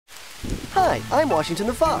Hi, I'm Washington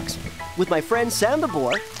the Fox. With my friend Sam the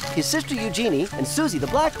boar, his sister Eugénie, and Suzie the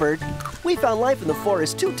blackbird, we found life in the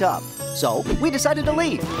forest too tough. So we decided to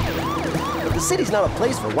leave. But the city's not a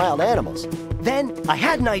place for wild animals. Then I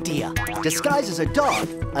had an idea. Disguised as a dog,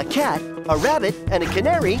 a cat, a rabbit, and a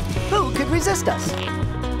canary, who could resist us?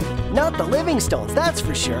 Not the Livingstones, that's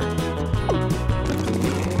for sure.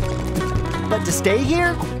 But to stay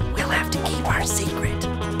here, we'll have to keep our secret.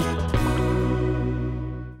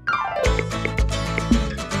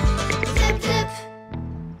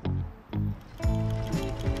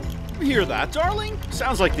 Hear that, darling?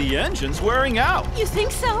 Sounds like the engine's wearing out. You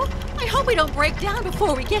think so? I hope we don't break down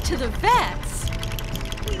before we get to the vets.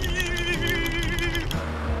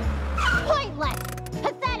 Pointless,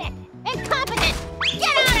 pathetic, incompetent.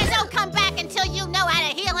 Get out and don't come back until you know how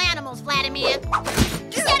to heal animals, Vladimir.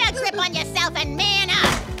 Get a grip on yourself and man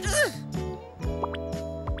up.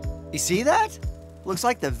 You see that? Looks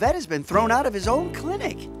like the vet has been thrown out of his own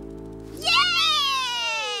clinic.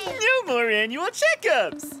 Yay! No more annual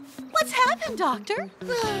checkups. What's happened, Doctor?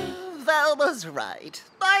 Val was right.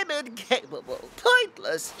 I'm incapable,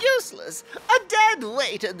 pointless, useless, a dead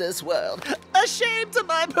weight in this world, a shame to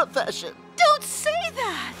my profession. Don't say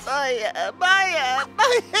that! I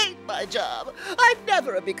hate my job. I'd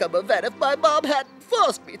never have become a vet if my mom hadn't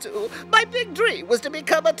forced me to. My big dream was to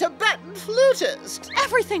become a Tibetan flutist.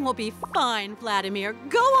 Everything will be fine, Vladimir.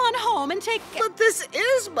 Go on home and take... But this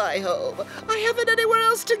is my home. I haven't anywhere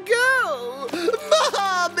else to go.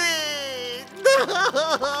 Mommy!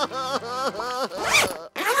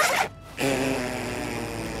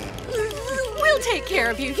 We'll take care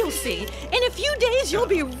of you, you'll see. In a few days, you'll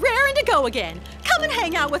be raring to go again. Come and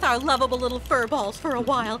hang out with our lovable little fur balls for a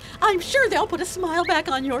while. I'm sure they'll put a smile back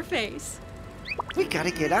on your face. We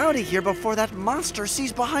gotta get out of here before that monster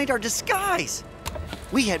sees behind our disguise.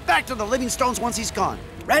 We head back to the Livingstones once he's gone.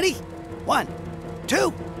 Ready? 1,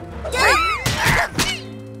 2, 3.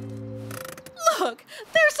 Look,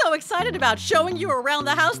 they're so excited about showing you around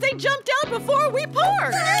the house, they jumped out before we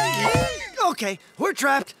parked. Okay, we're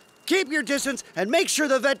trapped. Keep your distance and make sure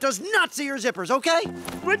the vet does not see your zippers, okay?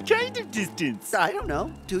 What kind of distance? I don't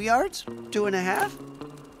know. 2 yards? 2.5?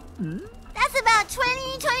 That's about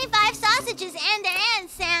 25 sausages end to end,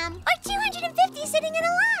 Sam. Or 250 sitting in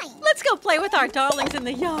a line. Let's go play with our darlings in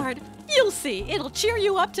the yard. You'll see, it'll cheer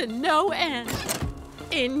you up to no end.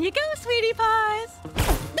 In you go, sweetie pies.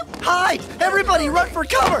 Hide! Everybody run for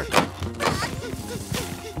cover!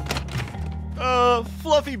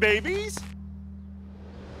 Fluffy babies?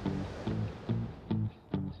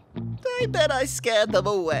 I bet I scared them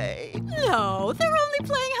away. No, they're only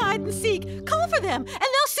playing hide and seek. Call for them, and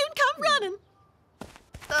they'll soon come running.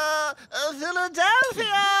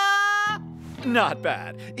 Philadelphia! Not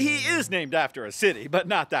bad. He is named after a city, but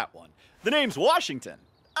not that one. The name's Washington.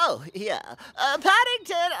 Oh, yeah.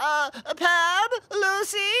 Paddington, Pam,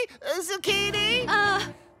 Lucy, Zucchini.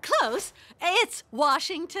 Close. It's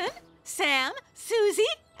Washington, Sam,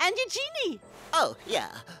 Suzie, and Eugénie. Oh,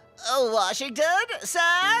 yeah. Washington,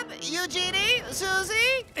 Sam, Eugénie,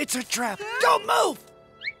 Suzie. It's a trap. Don't move!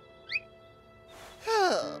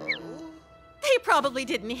 Oh. They probably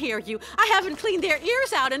didn't hear you. I haven't cleaned their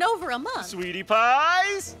ears out in over a month. Sweetie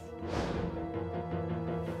pies?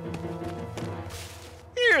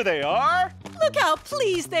 Here they are. Look how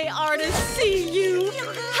pleased they are to see you.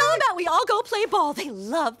 How about we all go play ball? They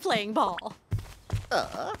love playing ball.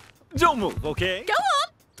 Don't move, okay? Go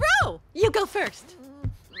on, throw. You go first.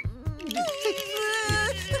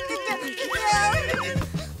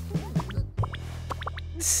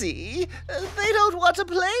 See? They don't want to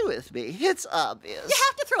play with me. It's obvious. You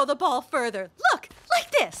have to throw the ball further. Look,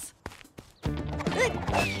 like this.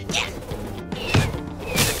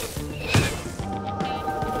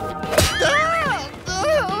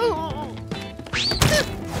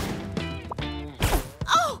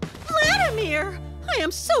 Oh, Vladimir! I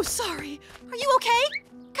am so sorry. Are you okay?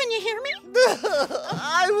 Can you hear me?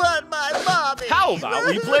 I want my mommy. How about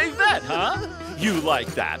we play vet, huh? You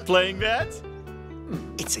like that, playing vet?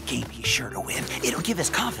 It's a game he's sure to win. It'll give his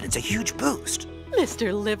confidence a huge boost.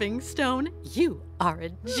 Mr. Livingstone, you are a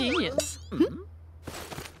genius.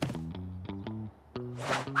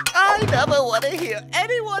 I never want to hear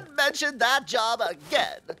anyone mention that job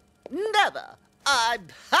again. Never. I'm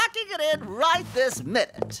packing it in right this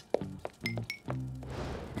minute.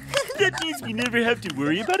 That means we never have to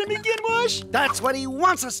worry about him again, Wash? That's what he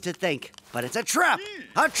wants us to think. But it's a trap.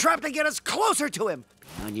 A trap to get us closer to him. Be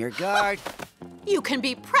on your guard. You can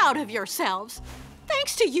be proud of yourselves.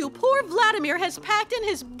 Thanks to you, poor Vladimir has packed in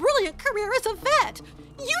his brilliant career as a vet.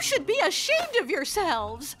 You should be ashamed of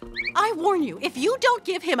yourselves. I warn you, if you don't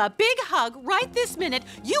give him a big hug right this minute,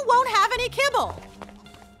 you won't have any kibble.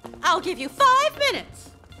 I'll give you 5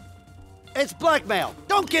 minutes. It's blackmail.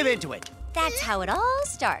 Don't give in to it. That's how it all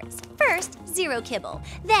starts. First, 0 kibble.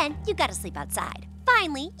 Then, you gotta sleep outside.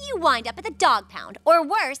 Finally, you wind up at the dog pound, or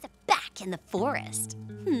worse, back in the forest.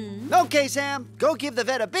 Okay, Sam, go give the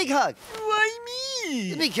vet a big hug. Why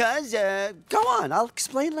me? Because, go on, I'll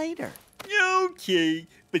explain later. Okay,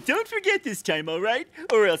 but don't forget this time, all right?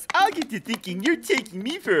 Or else I'll get to thinking you're taking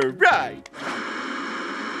me for a ride.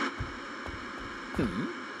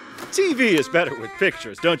 TV is better with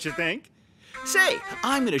pictures, don't you think? Say,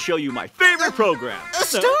 I'm going to show you my favorite program.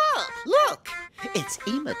 Stop! Look! It's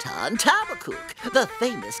Imatan Tabakook, the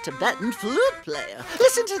famous Tibetan flute player.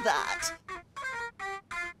 Listen to that.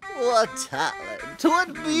 What talent!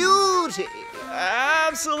 What beauty!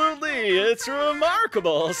 Absolutely, it's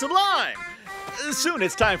remarkable, sublime. Soon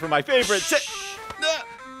it's time for my favorite.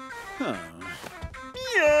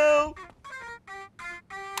 Meow.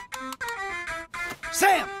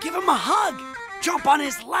 Sam, give him a hug. Jump on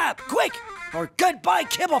his lap, quick, or goodbye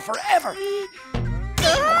kibble forever.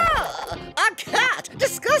 Ah! A cat!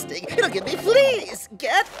 Disgusting! It'll give me fleas!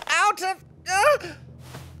 Get out of...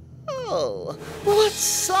 Oh, what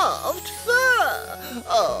soft fur!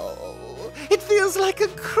 Oh, it feels like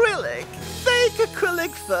acrylic. Fake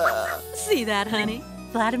acrylic fur. See that, honey?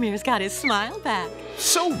 Vladimir's got his smile back.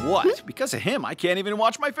 So what? Because of him, I can't even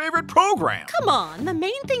watch my favorite program. Come on, the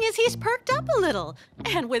main thing is he's perked up a little.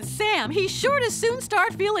 And with Sam, he's sure to soon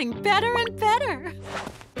start feeling better and better.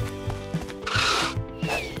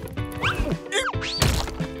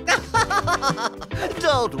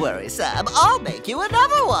 Don't worry, Sam. I'll make you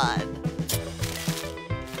another one.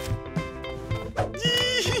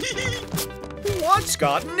 What's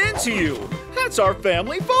gotten into you? That's our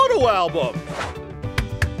family photo album.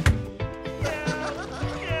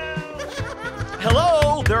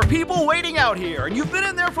 Hello, there are people waiting out here, and you've been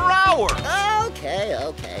in there for hours. Okay.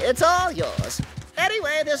 It's all yours.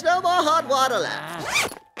 Anyway, there's no more hot water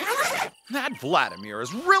left. That Vladimir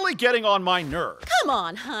is really getting on my nerves. Come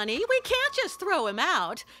on, honey. We can't just throw him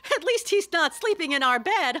out. At least he's not sleeping in our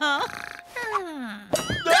bed, huh?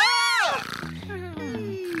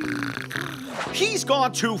 He's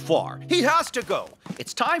gone too far. He has to go.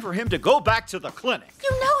 It's time for him to go back to the clinic. You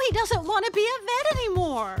know he doesn't want to be a vet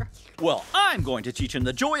anymore. Well, I'm going to teach him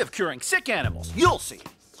the joy of curing sick animals. You'll see.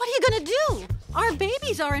 What are you going to do? Our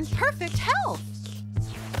babies are in perfect health.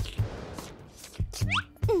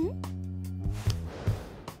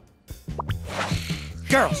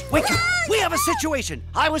 Girls, wake up. We have a situation.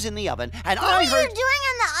 I was in the oven, and What I are you heard... doing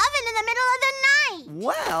in the oven in the middle of the night?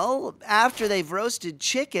 Well, after they've roasted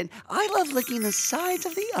chicken, I love licking the sides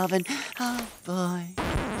of the oven. Oh, boy.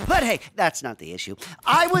 But hey, that's not the issue.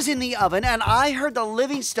 I was in the oven, and I heard the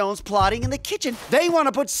Livingstones plotting in the kitchen. They want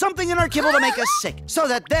to put something in our kibble to make us sick, so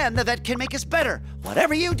that then the vet can make us better.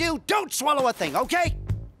 Whatever you do, don't swallow a thing, okay?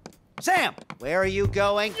 Sam, where are you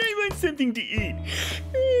going? I want something to eat.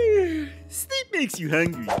 Sleep makes you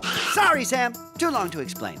hungry. Sorry, Sam. Too long to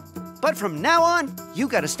explain. But from now on, you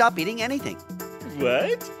gotta stop eating anything.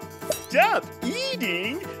 What? Stop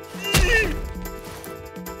eating?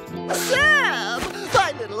 Sam!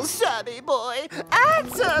 My little Sammy boy!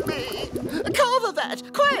 Answer me! Call the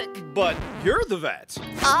vet, quick! But you're the vet.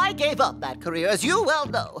 I gave up that career, as you well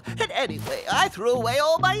know. And anyway, I threw away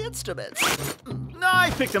all my instruments.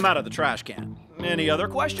 I picked them out of the trash can. Any other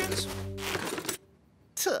questions?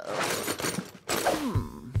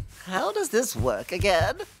 How does this work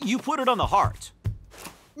again? You put it on the heart.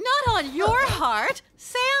 Not on your heart,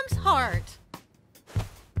 Sam's heart.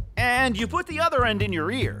 And you put the other end in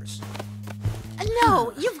your ears.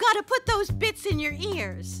 No, you've got to put those bits in your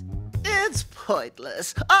ears. It's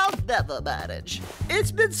pointless. I'll never manage.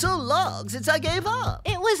 It's been so long since I gave up.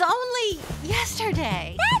 It was only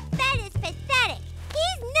yesterday. That vet is pathetic.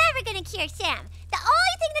 He's never gonna cure Sam. The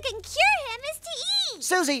only thing that can cure him is to eat.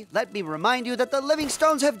 Suzie, let me remind you that the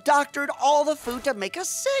Livingstones have doctored all the food to make us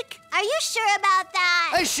sick. Are you sure about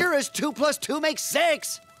that? As sure as 2 + 2 makes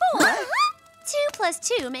 6. 4. 2 +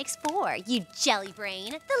 2 makes 4, you jelly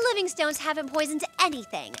brain. The Livingstones haven't poisoned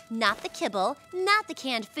anything. Not the kibble, not the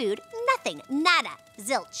canned food, nothing, nada,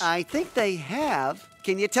 zilch. I think they have.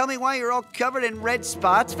 Can you tell me why you're all covered in red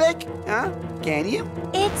spots, Vic? Huh? Can you?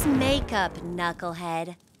 It's makeup,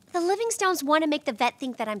 knucklehead. The Livingstones want to make the vet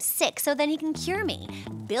think that I'm sick so then he can cure me,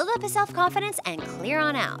 build up his self-confidence, and clear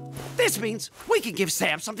on out. This means we can give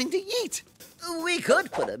Sam something to eat. We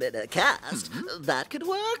could put him in a cast. That could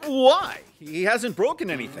work. Why? He hasn't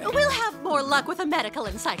broken anything. We'll have more luck with a medical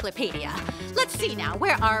encyclopedia. Let's see now,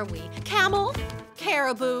 where are we? Camel?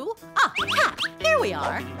 caribou. Ah, cat, here we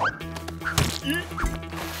are.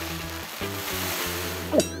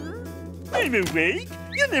 I'm awake.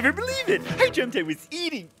 You'll never believe it. I dreamt I was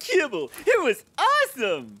eating kibble. It was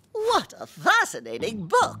awesome. What a fascinating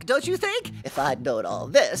book, don't you think? If I'd known all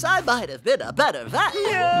this, I might have been a better vet.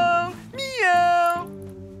 Meow, meow.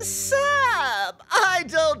 Sam! I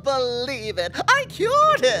don't believe it. I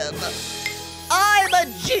cured him. I'm a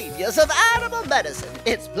genius of animal medicine.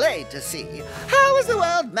 It's plain to see. How has the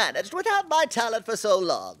world managed without my talent for so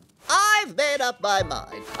long? I've made up my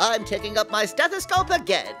mind. I'm taking up my stethoscope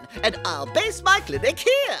again, and I'll base my clinic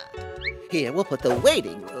here. Here we'll put the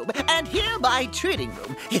waiting room, and here my treating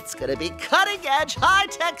room. It's gonna be cutting-edge,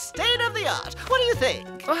 high-tech, state-of-the-art. What do you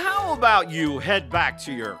think? Well, how about you head back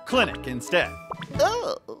to your clinic instead?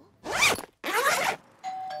 Oh.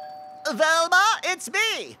 Velma, it's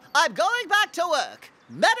me. I'm going back to work.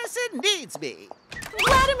 Medicine needs me.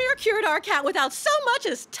 Vladimir cured our cat without so much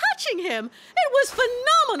as touching him. It was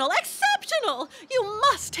phenomenal, exceptional. You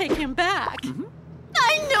must take him back.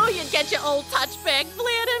 I knew you'd get your old touchback,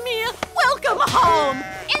 Vladimir. Welcome home.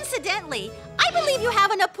 Incidentally, I believe you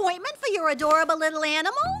have an appointment for your adorable little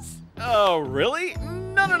animals. Oh, really?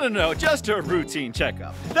 No. Just a routine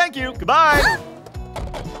checkup. Thank you. Goodbye.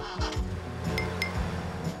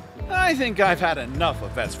 I think I've had enough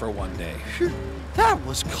of vets for one day. That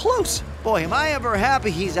was close. Boy, am I ever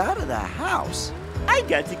happy he's out of the house. I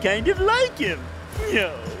got to kind of like him.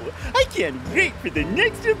 No, I can't wait for the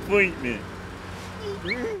next appointment.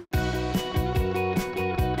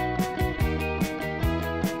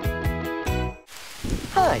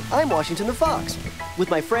 Hi, I'm Washington the Fox. With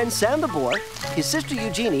my friend Sam the boar, his sister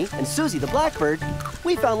Eugénie, and Suzie the blackbird,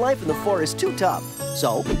 we found life in the forest too tough.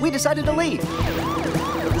 So we decided to leave.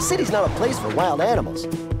 But the city's not a place for wild animals.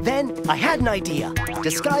 Then I had an idea.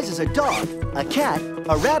 Disguised as a dog, a cat,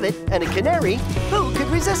 a rabbit, and a canary, who could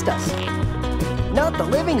resist us? Not the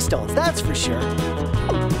Livingstones, that's for sure.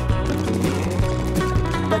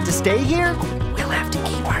 But to stay here, we'll have to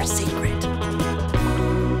keep our secret.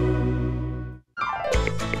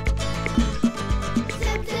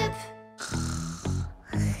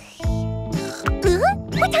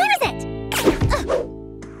 What time is it?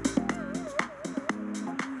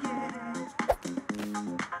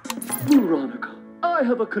 Veronica, I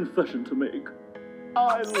have a confession to make.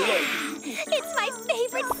 I love you. It's my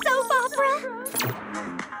favorite soap opera.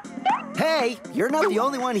 Hey, you're not the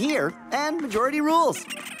only one here, and majority rules.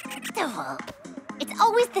 It's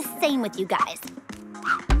always the same with you guys.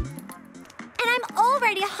 And I'm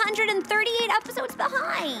already 138 episodes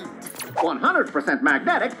behind. 100%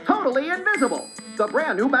 magnetic, totally invisible. The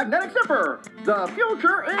brand new magnetic zipper. The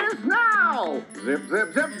future is now. Zip,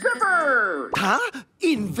 zip, zip, zipper. Huh?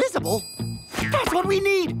 Invisible? That's what we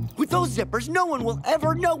need! With those zippers, no one will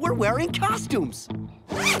ever know we're wearing costumes.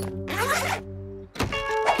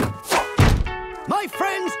 My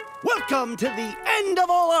friends, welcome to the end of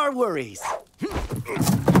all our worries.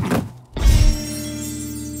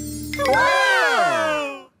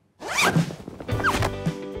 Whoa!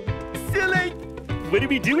 So, like, what do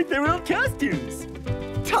we do with their old costumes?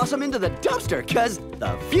 Toss them into the dumpster, 'cause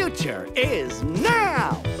the future is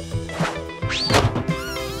now!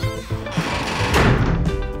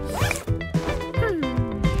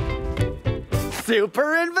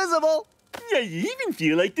 Super invisible! I even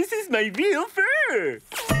feel like this is my real fur.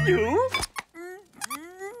 No?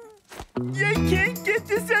 I can't get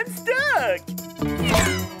this unstuck.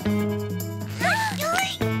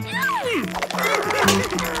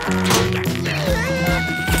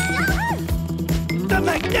 The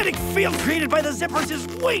magnetic field created by the zippers is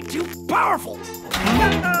way too powerful!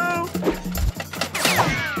 Uh-oh!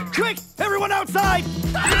 Quick! Everyone outside!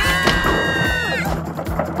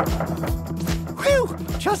 Whew!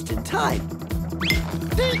 Just in time.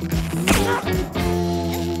 This is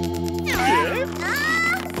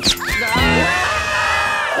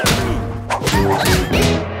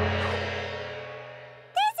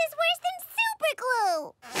worse than super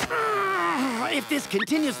glue. If this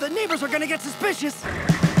continues, the neighbors are gonna get suspicious.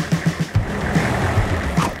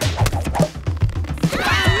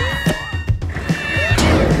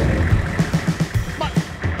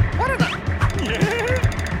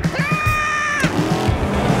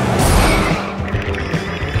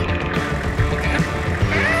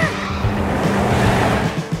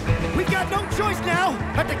 We've got no choice now.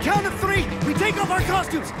 At the count of 3, we take off our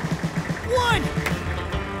costumes. 1,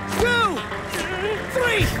 2,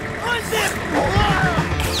 3, unzip!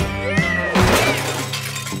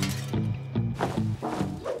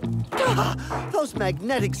 Those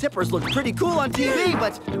magnetic zippers look pretty cool on TV,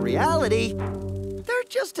 but in reality, they're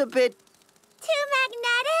just a bit... Too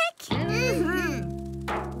magnetic?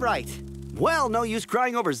 right. Well, no use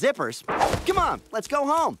crying over zippers. Come on, let's go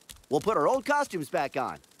home. We'll put our old costumes back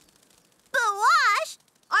on. But Wash,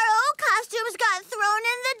 our old costumes got thrown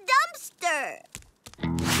in the dumpster.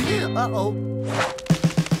 Uh-oh.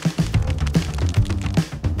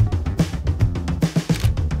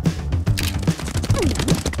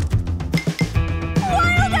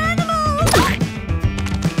 Wild animals!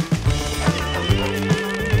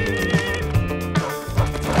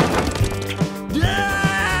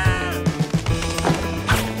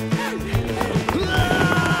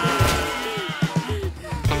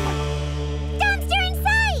 Dumpster in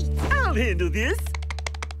sight! I'll handle this.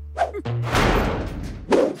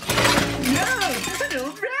 No, an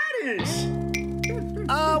old radish.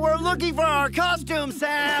 We're looking for our costumes,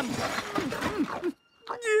 Sam.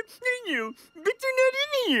 No, but they're not in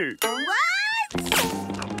here.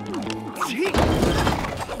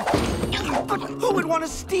 But who would want to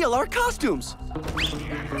steal our costumes?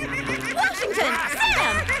 Washington!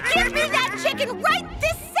 Sam! Give me that chicken right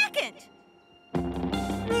this second!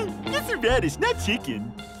 It's a radish, not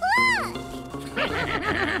chicken.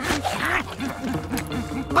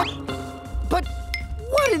 But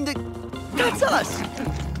what in the... That's us!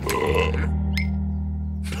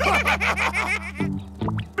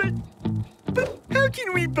 But how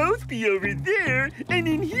can we both be over there and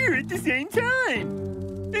in here at the same time?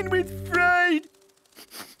 And with fried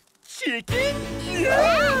chicken?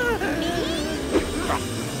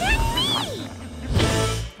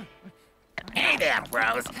 Hey there,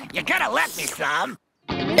 bros. You gotta let me some.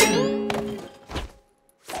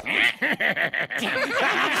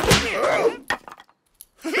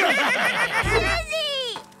 Suzie!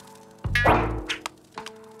 I'm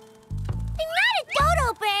not a dodo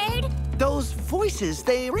bird. Those voices,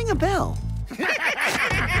 they ring a bell.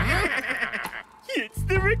 It's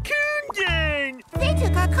the raccoon gang! They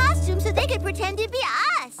took our costumes so they could pretend to be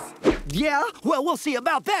us. Yeah? Well, we'll see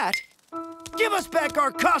about that. Give us back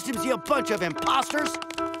our costumes, you bunch of imposters!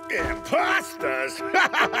 Imposters? Who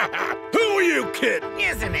are you kidding?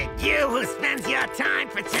 Isn't it you who spends your time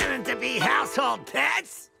pretending to be household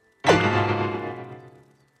pets?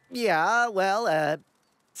 Yeah, well,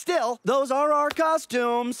 still, those are our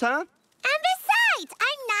costumes, huh? And besides,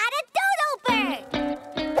 I'm not a dodo bird.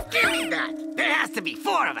 Give me that. There has to be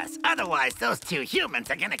 4 of us. Otherwise, those 2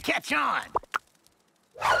 humans are gonna catch on.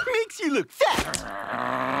 Makes you look fat.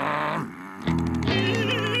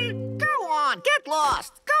 Go on, get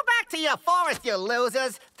lost. Go back to your forest, you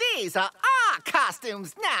losers. These are our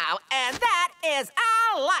costumes now, and that is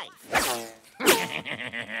our life.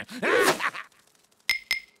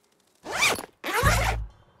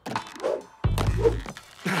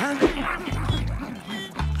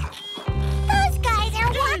 Those guys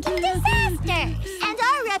are walking disasters. And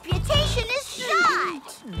our reputation is shot.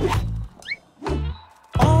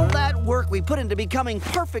 All that work we put into becoming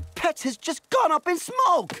perfect pets has just gone up in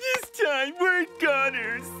smoke! This time we're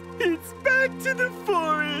goners. It's back to the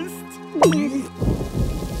forest.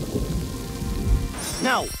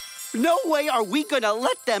 No way are we gonna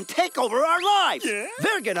let them take over our lives! Yeah?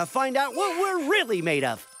 They're gonna find out what we're really made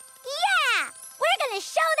of! Yeah! We're gonna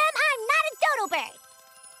show them I'm not a dodo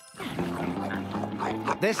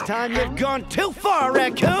bird. This time you've gone too far,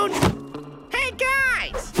 raccoon! Hey,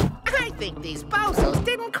 guys! I think these bozos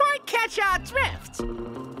didn't quite catch our drift.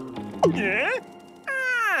 Yeah?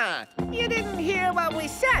 Ah, you didn't hear what we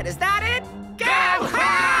said, is that it? Go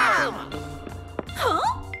home! Huh?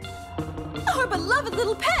 Our beloved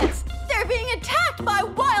little pets! They're being attacked by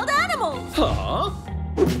wild animals! Huh?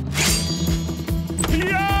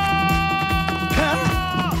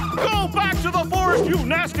 Huh? Go back to the forest, you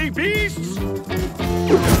nasty beasts!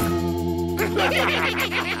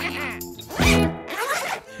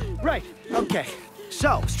 Right, okay.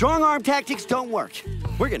 So, strong-arm tactics don't work.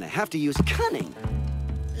 We're gonna have to use cunning.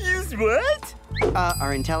 Use what?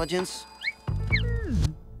 Our intelligence.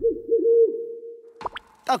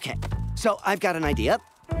 Okay, so I've got an idea.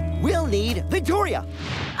 We'll need Victoria.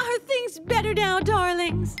 Are things better now,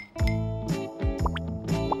 darlings?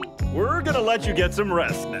 We're gonna let you get some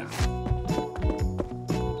rest now.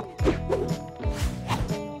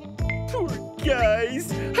 Poor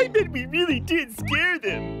guys. I bet we really did scare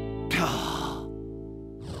them.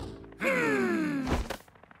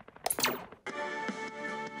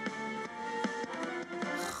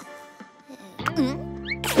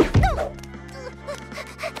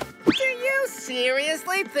 Do you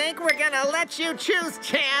seriously think we're gonna let you choose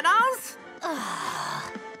channels?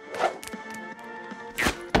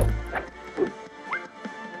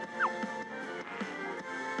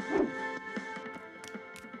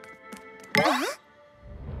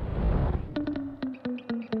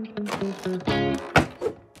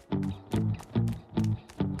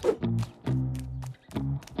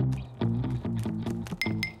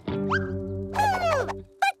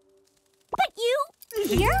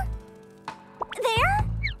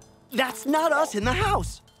 That's not us in the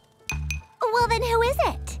house. Well, then who is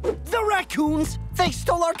it? The raccoons! They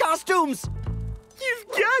stole our costumes! You've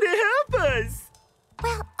gotta help us!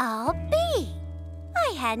 Well, I'll be.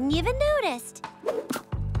 I hadn't even noticed.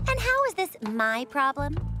 And how is this my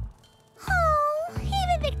problem? Oh,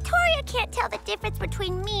 even Victoria can't tell the difference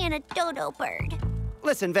between me and a dodo bird.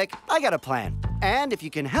 Listen, Vic, I got a plan. And if you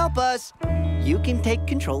can help us, you can take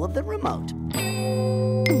control of the remote.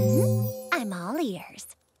 I'm all ears.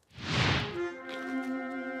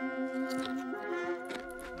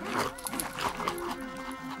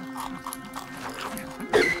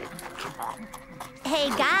 Hey,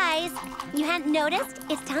 guys. You hadn't noticed?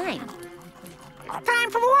 It's time. Time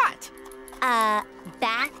for what?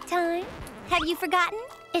 Bath time? Have you forgotten?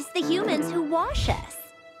 It's the humans who wash us.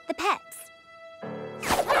 The pets.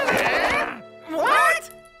 What?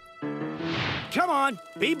 Come on,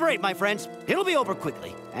 be brave, my friends. It'll be over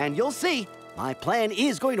quickly. And you'll see, my plan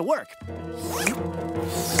is going to work.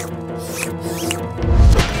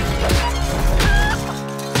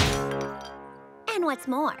 And what's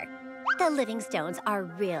more, the Livingstones are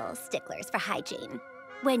real sticklers for hygiene.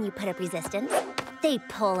 When you put up resistance, they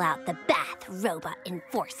pull out the bath robot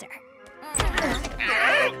enforcer.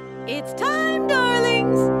 It's time,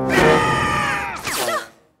 darlings!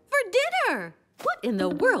 For dinner! What in the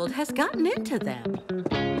world has gotten into them?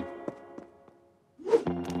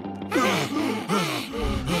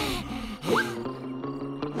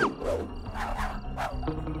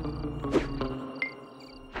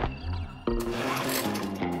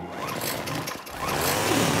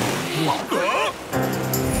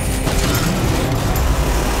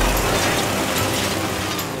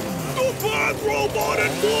 The bath robot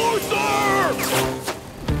enforcer!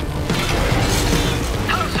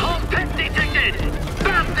 Household pet detected!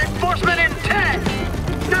 Bath enforcement in 10,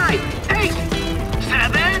 9, 8,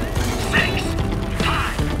 7, 6,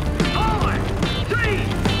 5, 4, 3,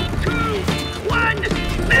 2, 1,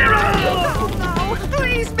 0! No!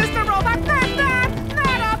 Please, Mr. Robot, not that!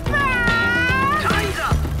 Not a bath! Time's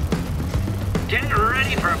up! Get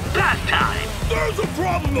ready for bath time! There's a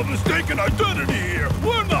problem of mistaken identity here.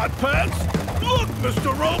 We're not pets. Look,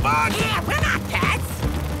 Mr. Robot. Yeah, we're not pets!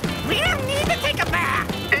 We don't need to take a bath!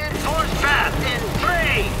 Enforce bath in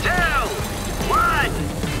 3, 2, 1!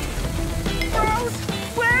 Gross!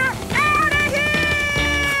 We're out of here!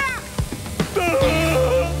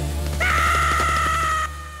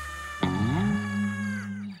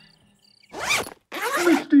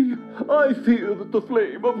 Misty, I fear that the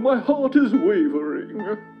flame of my heart is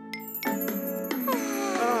wavering.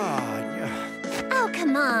 Oh,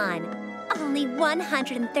 come on. Only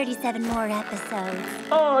 137 more episodes.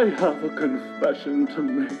 I have a confession to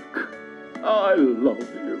make. I love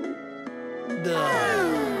you.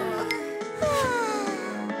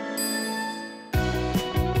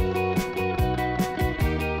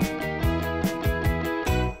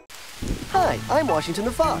 Hi, I'm Washington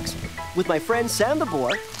the Fox. With my friend Sam the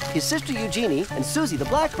boar, his sister Eugénie, and Suzie the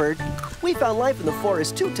blackbird, we found life in the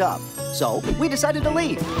forest too tough. So we decided to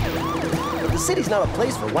leave. The city's not a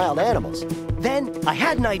place for wild animals. Then I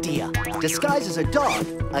had an idea. Disguised as a dog,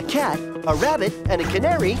 a cat, a rabbit, and a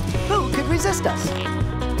canary, who could resist us?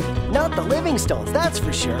 Not the Livingstones, that's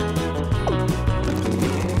for sure.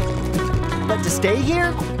 But to stay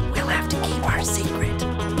here, we'll have to keep our secret.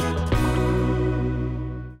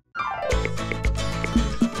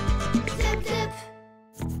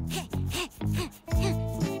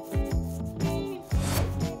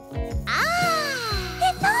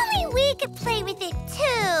 If only we could play with it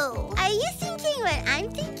too. Are you thinking what I'm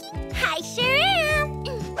thinking? I sure am.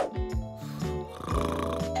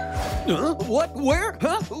 What? Where?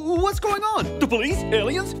 Huh? What's going on? The police?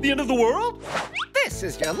 Aliens? The end of the world? This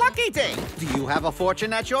is your lucky day. Do you have a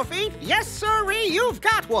fortune at your feet? Yes, sirree, you've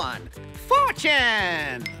got one.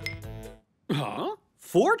 Fortune! Huh?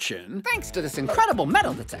 Fortune? Thanks to this incredible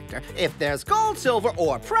metal detector, if there's gold, silver,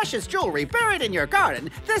 or precious jewelry buried in your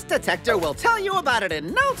garden, this detector will tell you about it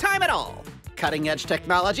in no time at all. Cutting-edge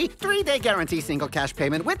technology, 3-day guarantee single cash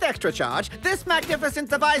payment with extra charge, this magnificent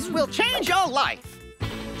device will change your life.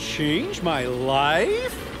 Change my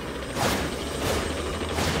life?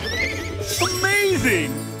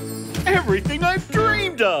 Amazing! Everything I've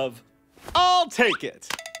dreamed of! I'll take it.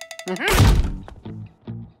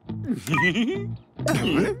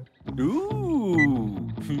 Ooh.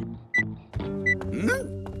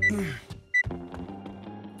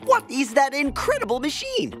 What is that incredible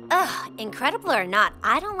machine? Ugh, incredible or not,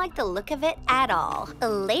 I don't like the look of it at all.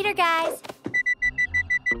 Later, guys.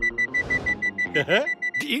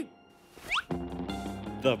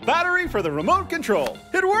 The battery for the remote control.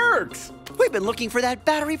 It works! We've been looking for that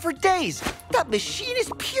battery for days. That machine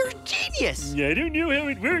is pure genius. I don't know how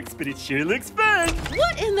it works, but it sure looks fun.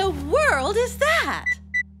 What in the world is that?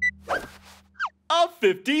 A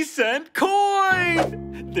 50-cent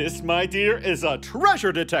coin! This, my dear, is a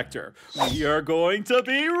treasure detector. We are going to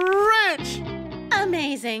be rich!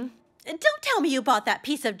 Amazing. Don't tell me you bought that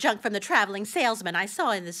piece of junk from the traveling salesman I saw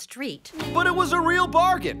in the street. But it was a real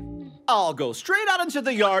bargain. I'll go straight out into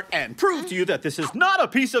the yard and prove to you that this is not a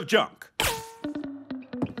piece of junk.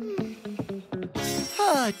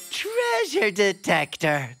 A treasure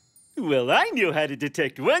detector. Well, I know how to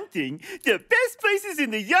detect one thing. The best place is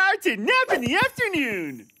in the yard to nap in the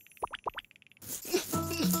afternoon.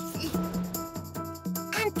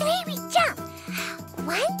 On 3, we jump.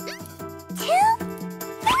 1, 2, 3!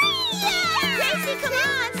 Yeah! Gracie, come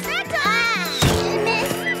on, snack time!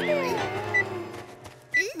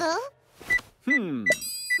 Huh?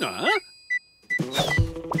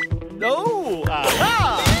 Oh,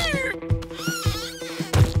 aha!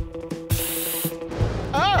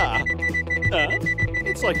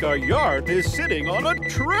 It's like our yard is sitting on a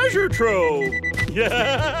treasure trove.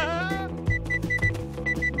 Yeah.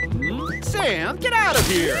 Sam, get out of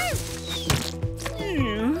here.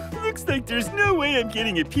 Looks like there's no way I'm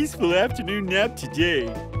getting a peaceful afternoon nap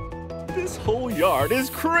today. This whole yard is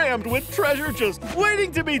crammed with treasure just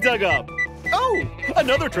waiting to be dug up. Oh,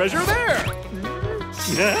 another treasure there.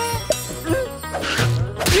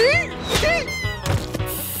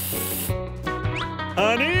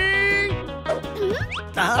 Honey?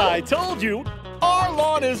 I told you, our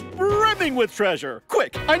lawn is brimming with treasure.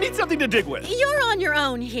 Quick, I need something to dig with. You're on your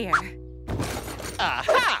own here.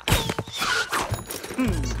 Aha!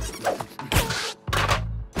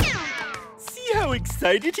 See how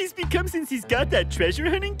excited he's become since he's got that treasure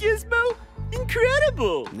hunting gizmo?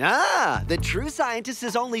 Incredible! Nah, the true scientist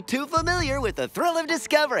is only too familiar with the thrill of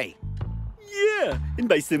discovery. Yeah, and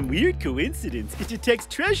by some weird coincidence, it detects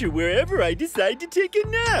treasure wherever I decide to take a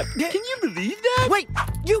nap. Can you believe that? Wait,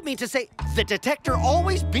 you mean to say the detector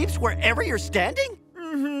always beeps wherever you're standing?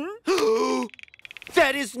 Mm-hmm.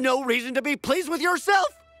 That is no reason to be pleased with yourself.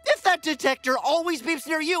 If that detector always beeps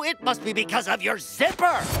near you, it must be because of your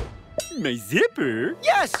zipper. My zipper?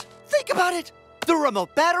 Yes, think about it. The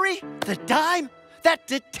remote battery, the dime, that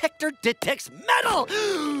detector detects metal.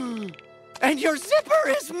 And your zipper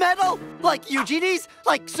is metal, like Eugenie's,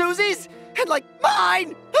 like Susie's, and like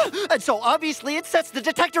mine. And so obviously it sets the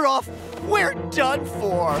detector off. We're done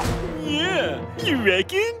for. Yeah, you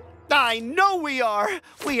reckon? I know we are.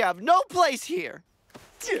 We have no place here.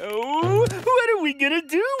 So, what are we gonna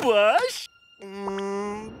do, Wash?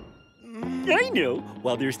 I know.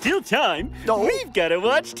 While there's still time, we've gotta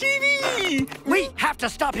watch TV. We have to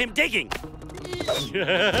stop him digging.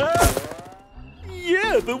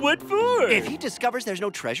 Yeah, but what for? If he discovers there's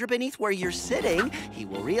no treasure beneath where you're sitting, he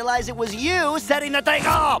will realize it was you setting the thing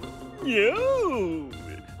off. Yo.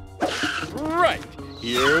 Right,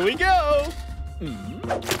 here we go.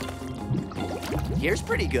 Here's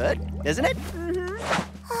pretty good, isn't it?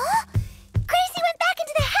 Huh? Gracie went back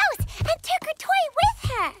into the house and took her toy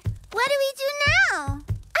with her. What do we do now?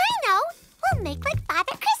 I know. We'll make like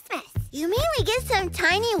Father Christmas. You mean we get some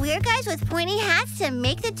tiny weird guys with pointy hats to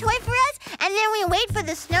make the toy for us, and then we wait for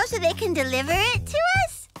the snow so they can deliver it to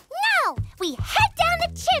us? No, we head down the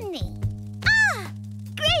chimney. Ah,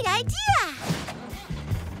 great idea.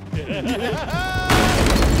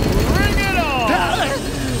 Bring it on!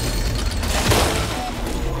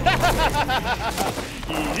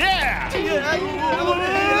 Yeah!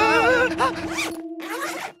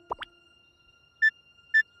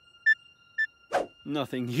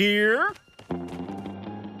 Nothing here.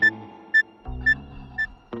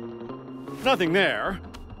 Nothing there.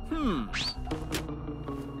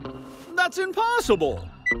 That's impossible.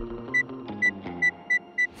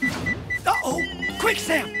 Uh-oh! Quick,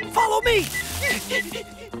 Sam! Follow me!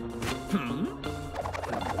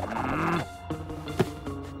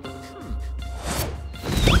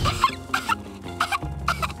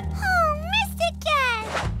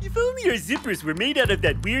 If only our zippers were made out of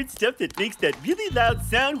that weird stuff that makes that really loud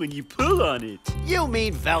sound when you pull on it. You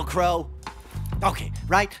mean Velcro? Okay,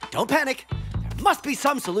 right, don't panic. There must be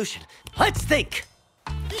some solution. Let's think.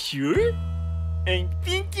 Sure? I'm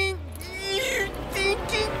thinking.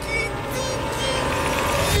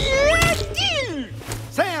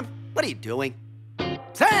 Sam, what are you doing?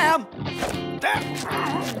 Sam!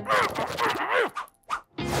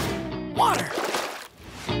 Water!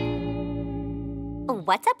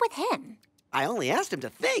 What's up with him? I only asked him to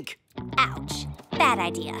think. Ouch. Bad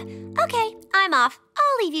idea. Okay, I'm off.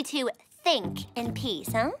 I'll leave you to think in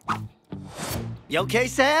peace, huh? You okay,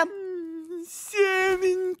 Sam? Sam!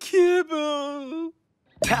 having kibble.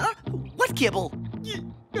 Huh? What kibble?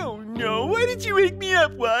 Oh no, why did you wake me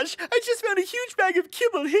up, Wash? I just found a huge bag of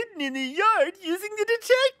kibble hidden in the yard using the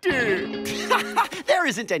detector. There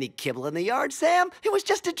isn't any kibble in the yard, Sam. It was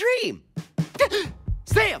just a dream.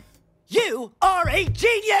 Sam, you are a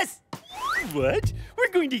genius! What?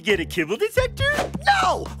 We're going to get a kibble detector?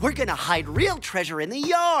 No! We're gonna hide real treasure in the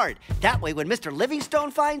yard. That way when Mr.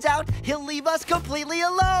 Livingstone finds out, he'll leave us completely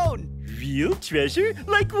alone. Real treasure?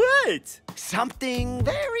 Like what? Something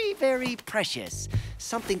very, very precious.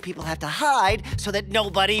 Something people have to hide so that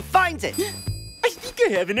nobody finds it. I think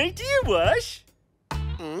I have an idea, Wash.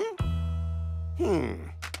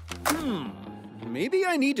 Maybe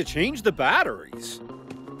I need to change the batteries.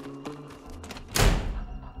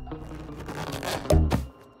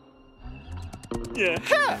 Yeah.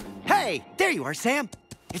 Hey, there you are, Sam.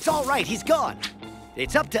 It's all right, he's gone.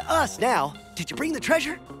 It's up to us now. Did you bring the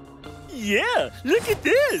treasure? Yeah, look at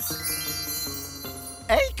this.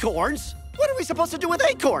 Acorns? What are we supposed to do with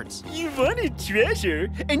acorns? You wanted treasure,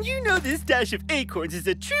 and you know this stash of acorns is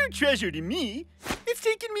a true treasure to me. It's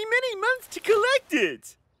taken me many months to collect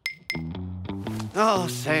it. Oh,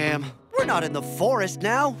 Sam, we're not in the forest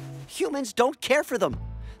now. Humans don't care for them.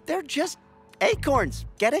 They're just acorns,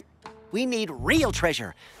 get it? We need real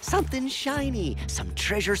treasure, something shiny, some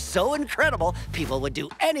treasure so incredible people would do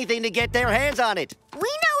anything to get their hands on it. We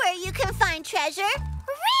know where you can find treasure.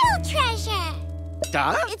 Real treasure.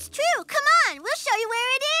 Huh? It's true. Come on. We'll show you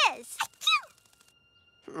where it is.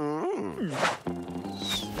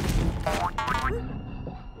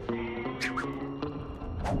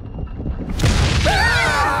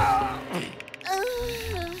 Wow!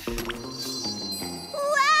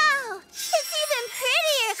 It's even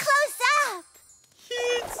prettier close up.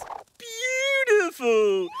 It's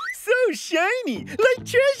beautiful. So shiny, like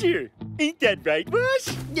treasure. Ain't that right,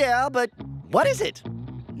 Wash? Yeah, but what is it?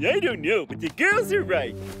 I don't know, but the girls are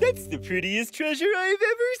right. That's the prettiest treasure I've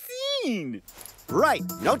ever seen. Right,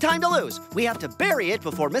 no time to lose. We have to bury it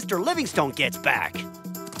before Mr. Livingstone gets back.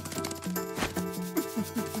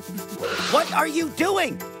 What are you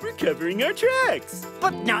doing? We're covering our tracks.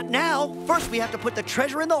 But not now. First, we have to put the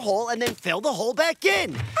treasure in the hole and then fill the hole back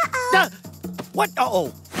in. What?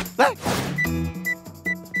 Uh-oh.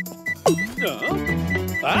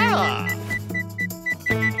 Ah!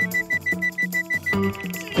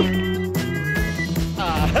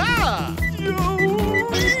 Aha!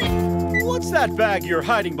 What's that bag you're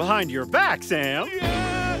hiding behind your back, Sam? You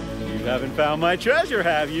haven't found my treasure,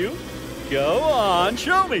 have you? Go on,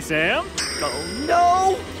 show me, Sam. Oh,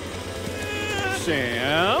 no!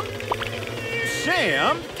 Sam?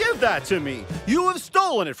 Sam, give that to me. You have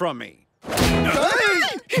stolen it from me.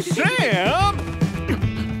 Sam!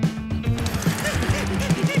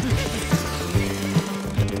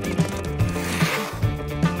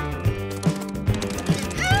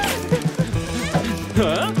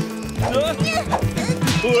 Huh?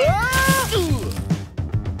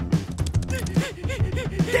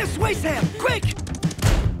 This way, Sam! Quick!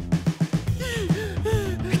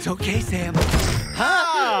 It's okay, Sam.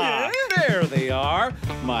 Ah! There they are,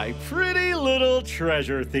 my pretty little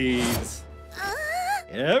treasure thieves.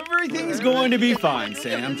 Everything's going to be fine,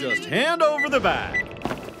 Sam. Just hand over the bag.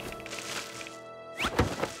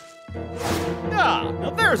 Ah, now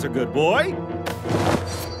there's a good boy.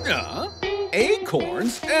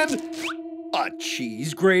 Acorns and a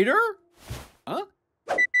cheese grater? Huh?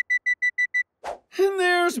 And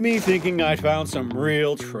there's me thinking I'd found some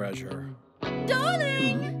real treasure.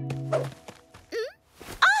 Darling!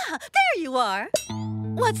 Ah, there you are.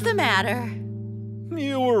 What's the matter?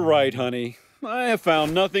 You were right, honey. I have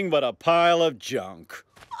found nothing but a pile of junk.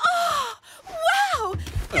 Oh, wow!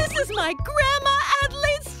 This is my Grandma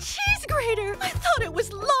Adelaide's cheese grater. I thought it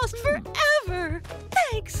was lost forever.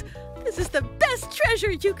 Thanks. This is the best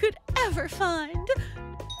treasure you could ever find.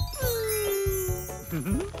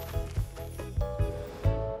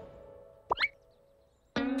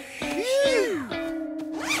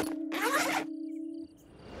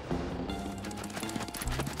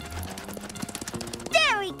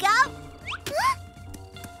 There we go.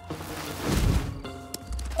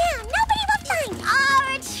 Now nobody will find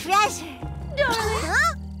our treasure.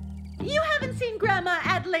 Darling, you haven't seen Grandma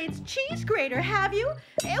Adelaide's cheese grater, have you?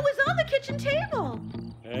 It was on the kitchen table.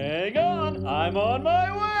 Hang on, I'm on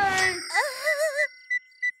my way.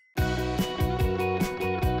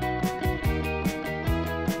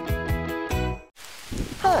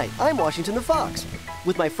 Hi, I'm Washington the Fox.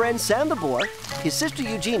 With my friend Sam the boar, his sister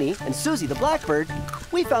Eugénie, and Suzie the blackbird,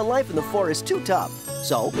 we found life in the forest too tough.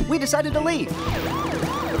 So we decided to leave.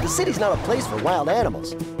 But the city's not a place for wild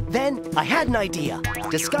animals. Then I had an idea.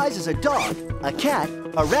 Disguised as a dog, a cat,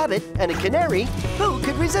 a rabbit, and a canary, who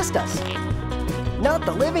could resist us? Not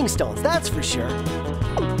the Livingstones, that's for sure.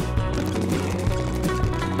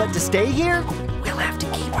 But to stay here, we'll have to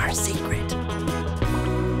keep our secret.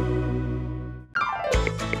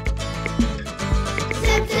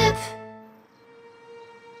 Zip, zip.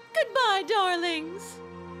 Goodbye, darlings.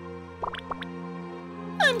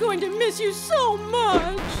 I'm going to miss you so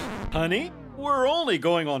much. Honey, we're only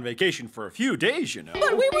going on vacation for a few days, you know.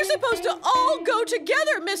 But we were supposed to all go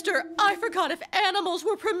together, mister. I forgot if animals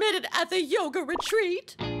were permitted at the yoga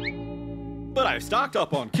retreat. But I've stocked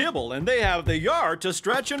up on kibble, and they have the yard to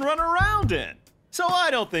stretch and run around in. So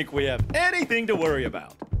I don't think we have anything to worry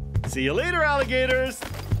about. See you later, alligators.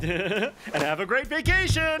 And have a great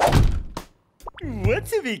vacation.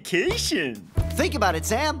 What's a vacation? Think about it,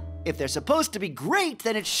 Sam. If they're supposed to be great,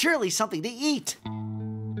 then it's surely something to eat.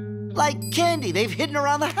 Like candy they've hidden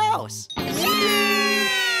around the house. Yay!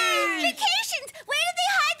 Vacations! Where did they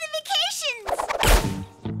hide the vacations?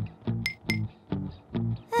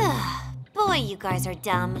 Boy, you guys are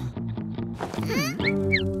dumb.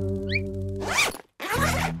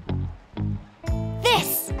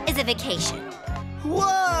 This is a vacation.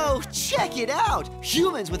 Whoa, check it out.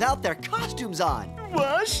 Humans without their costumes on.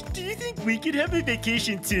 Wash, do you think we could have a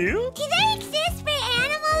vacation too? Do they exist for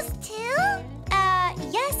animals too?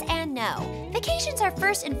 Yes and no. Vacations are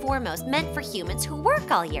first and foremost meant for humans who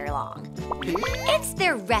work all year long. It's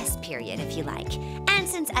their rest period, if you like. And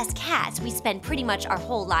since us cats, we spend pretty much our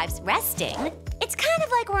whole lives resting, it's kind of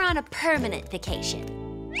like we're on a permanent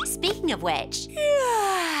vacation. Speaking of which,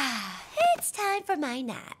 it's time for my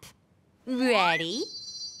nap. Ready?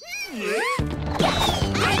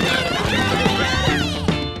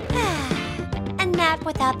 A nap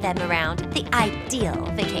without them around, the ideal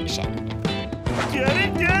vacation. Get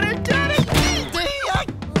it, get it, get it!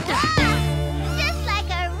 Just like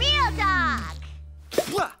a real dog.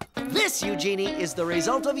 This, Eugénie, is the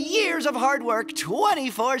result of years of hard work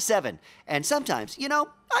 24/7. And sometimes, you know,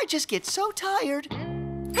 I just get so tired.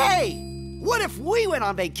 Hey, what if we went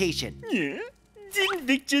on vacation? Yeah? Didn't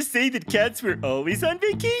Vic just say that cats were always on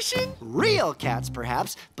vacation? Real cats,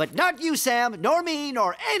 perhaps, but not you, Sam, nor me,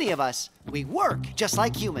 nor any of us. We work just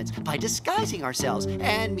like humans by disguising ourselves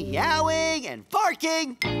and meowing and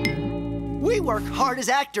barking. We work hard as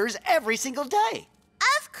actors every single day.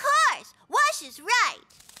 Of course. Wash is right.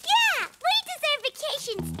 Yeah, we deserve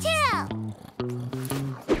vacations too.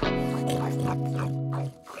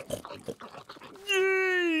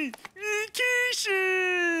 Yay!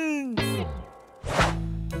 Vacations!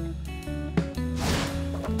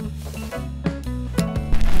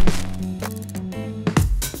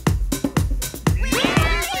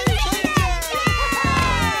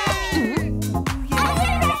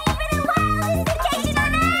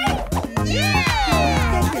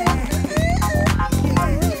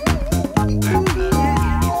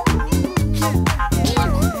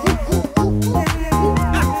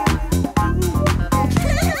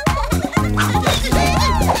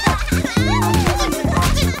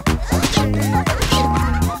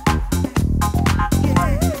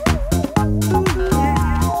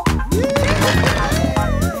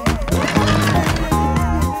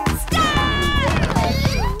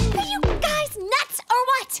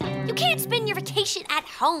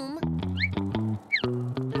 Home.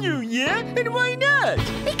 Oh, yeah? And why not?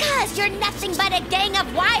 Because you're nothing but a gang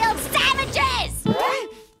of wild savages!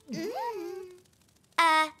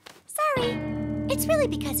 Sorry. It's really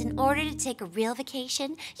because in order to take a real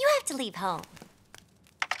vacation, you have to leave home.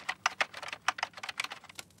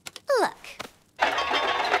 Look.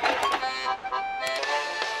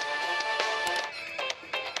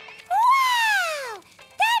 Wow!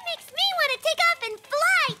 That makes me want to take off and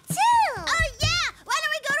fly, too! Oh, yeah! Why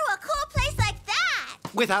don't we go to a cool place like that?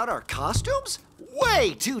 Without our costumes?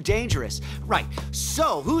 Way too dangerous. Right,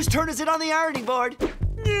 so whose turn is it on the ironing board?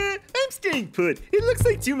 Nah, I'm staying put. It looks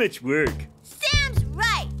like too much work. Sam's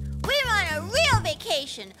right. We're on a real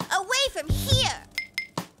vacation, away from here.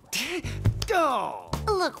 Oh.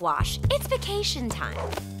 Look, Wash, it's vacation time.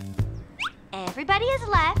 Everybody has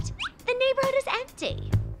left. The neighborhood is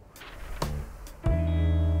empty.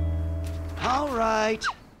 All right.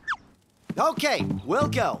 Okay, we'll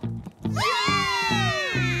go.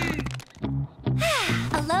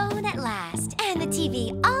 Alone at last, and the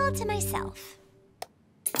TV all to myself.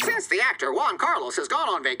 Since the actor Juan Carlos has gone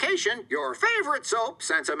on vacation, your favorite soap,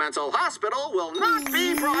 Sentimental Hospital, will not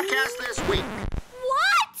be broadcast this week.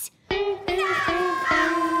 What?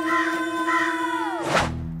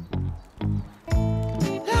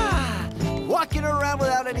 Walking around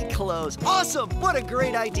without any clothes. Awesome! What a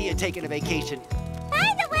great idea taking a vacation.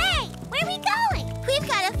 By the way,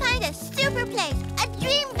 sleepover place. A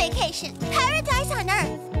dream vacation. Paradise on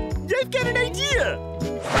Earth. I've got an idea!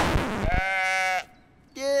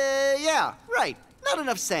 Yeah, right. Not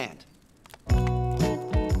enough sand.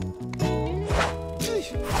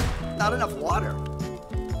 Not enough water.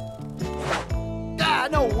 Ah,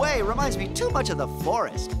 no way. Reminds me too much of the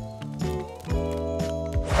forest.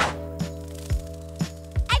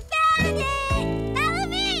 I found it! Follow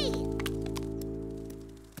me!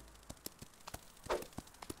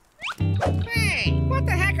 Hey, what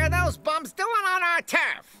the heck are those bums doing on our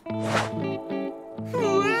turf?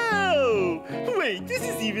 Whoa! Wait, this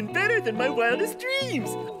is even better than my wildest dreams.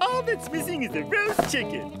 All that's missing is a roast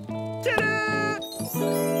chicken. Ta-da!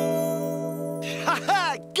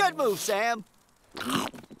 Ha-ha! Good move, Sam.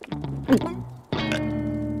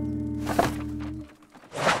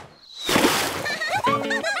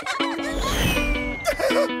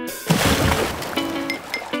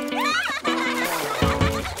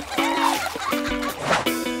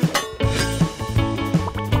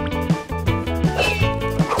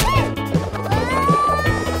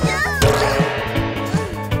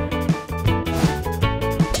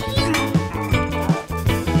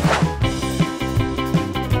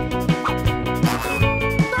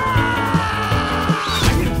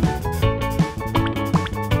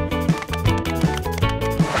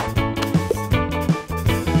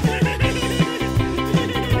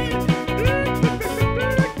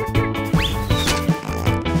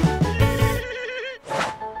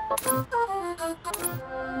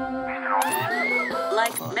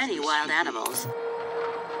 Like many wild animals.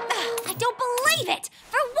 I don't believe it!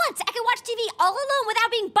 For once, I can watch TV all alone without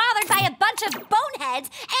being bothered by a bunch of boneheads,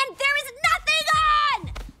 and there is nothing on!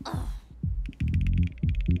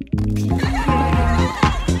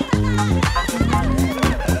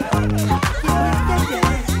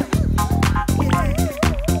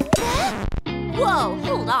 Whoa,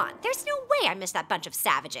 hold on. There's no way I missed that bunch of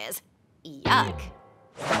savages. Yuck.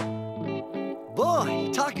 Boy,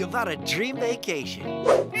 talk about a dream vacation.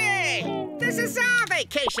 Hey, this is our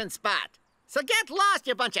vacation spot. So get lost,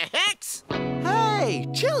 you bunch of hicks. Hey,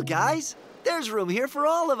 chill, guys. There's room here for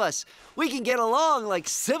all of us. We can get along like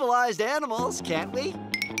civilized animals, can't we?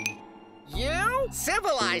 You?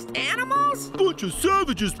 Civilized animals? Bunch of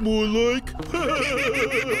savages, more like.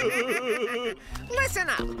 Listen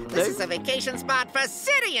up. This is a vacation spot for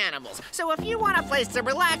city animals. So if you want a place to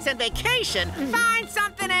relax and vacation, find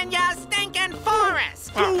something in your stinking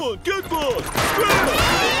forest. Go on, get lost.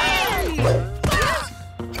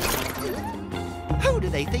 Who do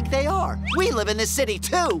they think they are? We live in this city,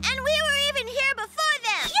 too. And we were even here before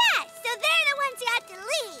them. Yes, so they're the ones who have to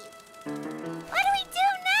leave. What do we do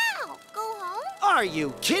now? Go home? Are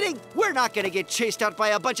you kidding? We're not gonna get chased out by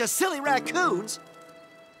a bunch of silly raccoons.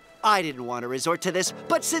 I didn't want to resort to this,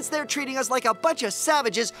 but since they're treating us like a bunch of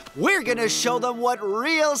savages, we're gonna show them what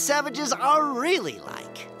real savages are really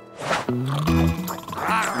like.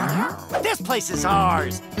 This place is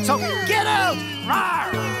ours, so get out!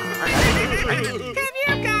 Have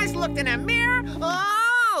you guys looked in a mirror?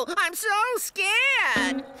 Oh, I'm so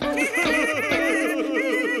scared.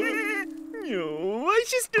 No, I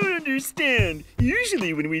just don't understand.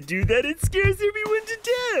 Usually when we do that, it scares everyone to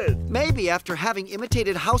death. Maybe after having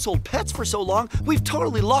imitated household pets for so long, we've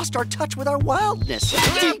totally lost our touch with our wildness.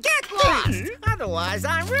 Get lost! Otherwise,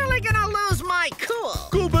 I'm really gonna lose my cool.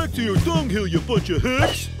 Go back to your dunghill, you bunch of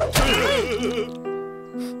hicks.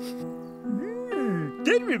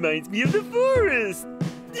 That reminds me of the forest.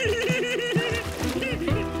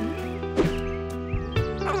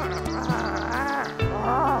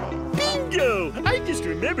 Bingo! I just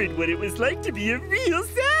remembered what it was like to be a real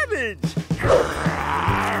savage.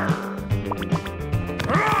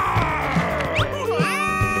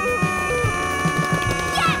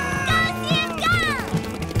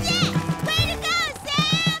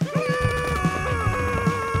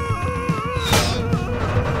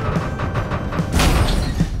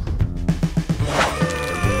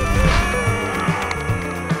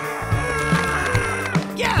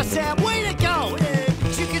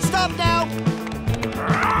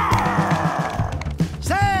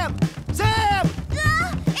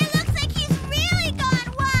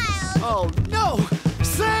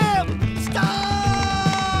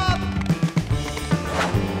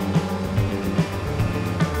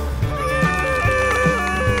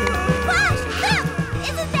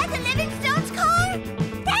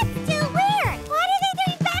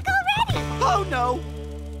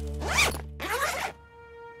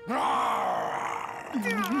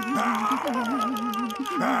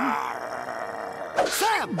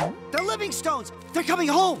 Sam! The living stones! They're coming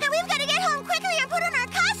home! Then we've got to get home quickly and put on our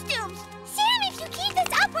costumes! Sam, if you keep this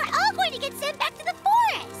up, we're all going to get sent back to the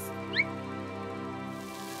forest!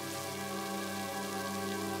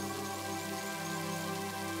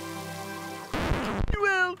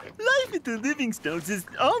 Well, life at the Livingstones is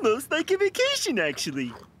almost like a vacation,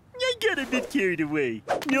 actually. I got a bit carried away.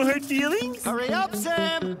 No hard feelings? Hurry up,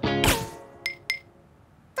 Sam!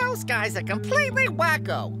 Those guys are completely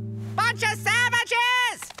wacko. Bunch of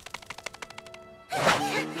savages!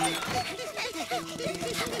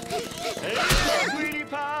 Hey, sweetie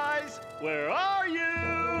pies, where are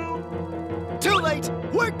you? Too late!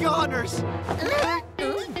 We're goners!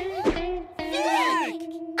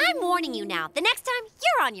 I'm warning you now. The next time,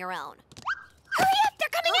 you're on your own. Hurry up, they're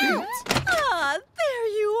coming out! Ah, there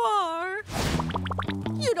you are.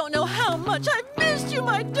 You don't know how much I've missed you,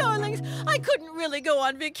 my darlings. I couldn't really go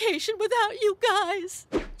on vacation without you guys.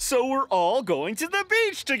 So we're all going to the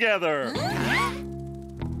beach together.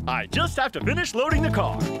 I just have to finish loading the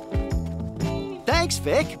car. Thanks,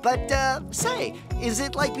 Vic, but, say, is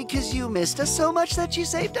it like because you missed us so much that you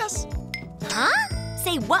saved us? Huh?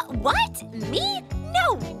 Say what? What? Me?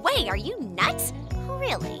 No way, are you nuts?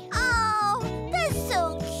 Really? Oh, that's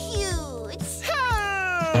so cute.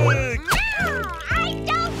 Hug! I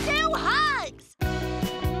don't do hugs.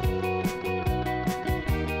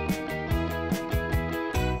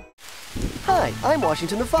 Hi, I'm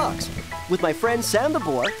Washington the Fox. With my friend Sam the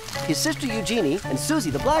Boar, his sister Eugénie, and Suzie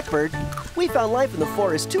the Blackbird, we found life in the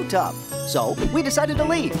forest too tough, so we decided to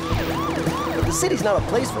leave. But the city's not a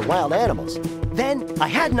place for wild animals. Then I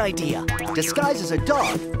had an idea. Disguised as a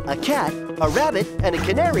dog, a cat, a rabbit, and a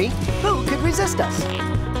canary, who could resist us?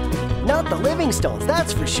 Not the Livingstones,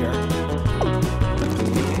 that's for sure.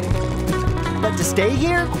 But to stay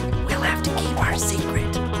here, we'll have to keep our secret.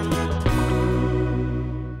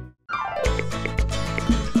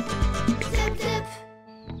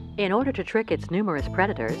 In order to trick its numerous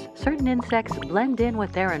predators, certain insects blend in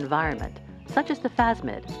with their environment, such as the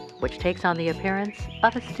phasmid, which takes on the appearance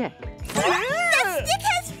of a stick. That stick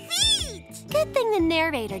has feet! Good thing the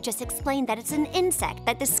narrator just explained that it's an insect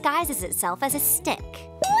that disguises itself as a stick.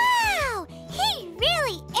 Wow! He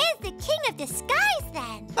really is the king of disguise,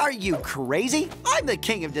 then. Are you crazy? I'm the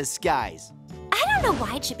king of disguise. I don't know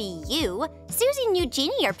why it should be you. Suzie and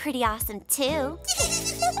Eugénie are pretty awesome, too.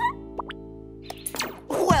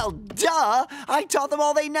 Well, duh! I taught them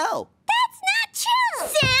all they know. That's not true!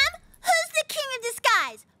 Sam, who's the king of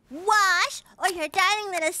disguise? Wash, or your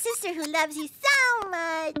darling little sister who loves you so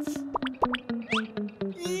much?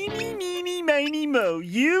 Eeny, meeny, miny, mo,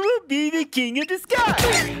 you will be the king of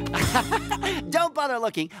disguise! Don't bother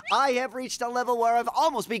looking. I have reached a level where I've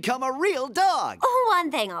almost become a real dog. Oh,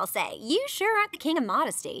 one thing I'll say. You sure aren't the king of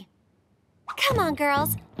modesty. Come on,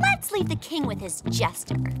 girls. Let's leave the king with his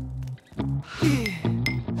jester.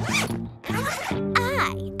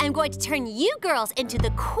 I am going to turn you girls into the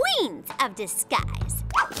queens of disguise.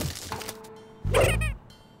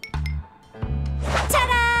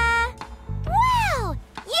 Ta-da! Wow!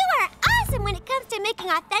 You are awesome when it comes to making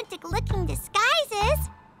authentic-looking disguises.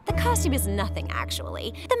 The costume is nothing,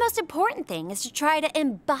 actually. The most important thing is to try to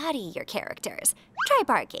embody your characters. Try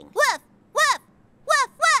barking. Woof! Woof! Woof!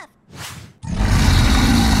 Woof!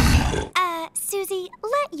 Suzie,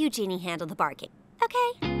 let Eugénie handle the barking,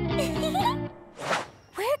 okay?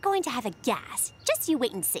 We're going to have a gas. Just you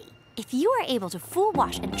wait and see. If you are able to fool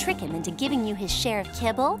Wash and trick him into giving you his share of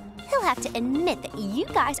kibble, he'll have to admit that you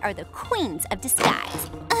guys are the queens of disguise.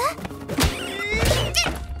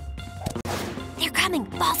 They're coming.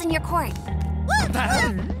 Balls in your court.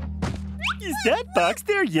 Is that box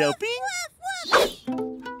there yelping?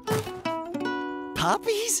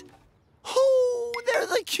 Puppies? Oh, they're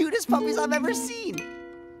the cutest puppies I've ever seen.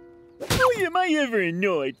 Oh, am I ever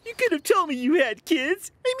annoyed? You could have told me you had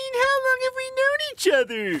kids. I mean, how long have we known each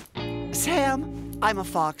other? Sam, I'm a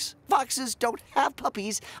fox. Foxes don't have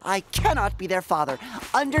puppies. I cannot be their father.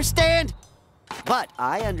 Understand? But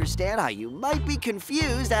I understand how you might be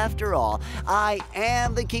confused after all. I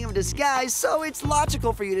am the king of disguise, so it's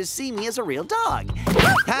logical for you to see me as a real dog.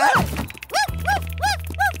 Huh?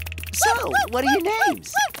 So, what are your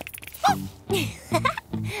names?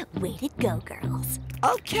 Way to go, girls.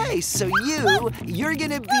 Okay, so you're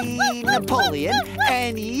gonna be Napoleon,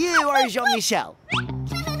 and you are Jean-Michel.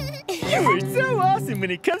 You are so awesome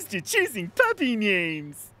when it comes to choosing puppy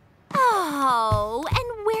names. Oh,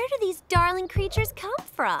 and where do these darling creatures come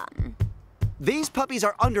from? These puppies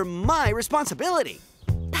are under my responsibility.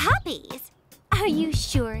 Puppies? Are you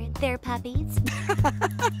sure they're puppies?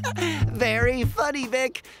 Very funny,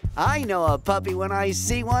 Vic. I know a puppy when I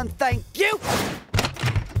see one, thank you.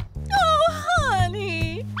 Oh,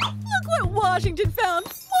 honey. Look what Washington found.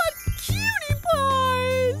 What cutie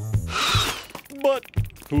pies. But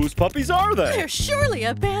whose puppies are they? They're surely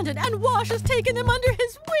abandoned, and Wash has taken them under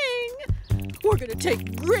his wing. We're gonna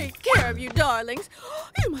take great care of you, darlings.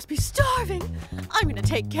 You must be starving. I'm gonna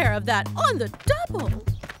take care of that on the double.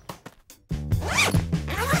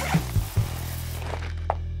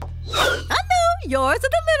 Hello, yours are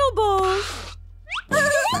the little bulls.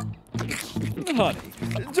 Honey,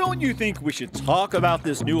 don't you think we should talk about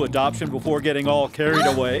this new adoption before getting all carried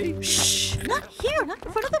away? Shh! Not here, not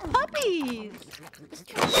in front of the puppies.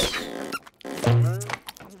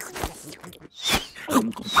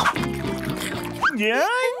 Yeah,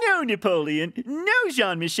 no, Napoleon. No,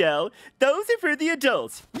 Jean-Michel. Those are for the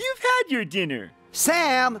adults. You've had your dinner.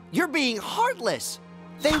 Sam, you're being heartless.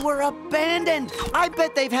 They were abandoned. I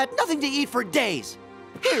bet they've had nothing to eat for days.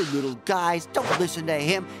 Here, little guys, don't listen to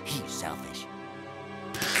him. He's selfish.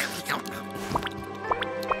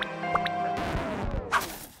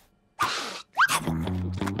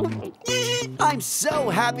 I'm so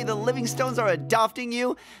happy the Livingstones are adopting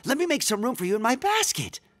you. Let me make some room for you in my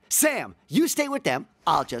basket. Sam, you stay with them.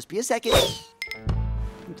 I'll just be a second.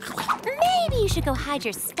 Maybe you should go hide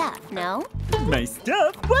your stuff, no? My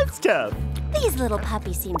stuff? What stuff? These little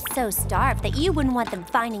puppies seem so starved that you wouldn't want them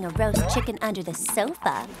finding a roast chicken under the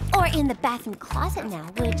sofa or in the bathroom closet now,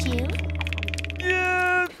 would you?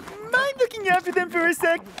 Mind looking after them for a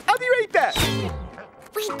sec? I'll be right back.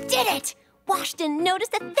 We did it! Wash didn't notice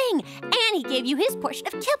a thing, and he gave you his portion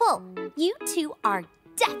of kibble. You two are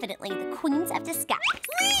definitely the queens of disguise.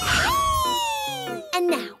 And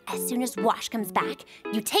now, as soon as Wash comes back,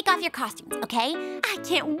 you take off your costumes, okay? I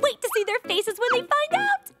can't wait to see their faces when they find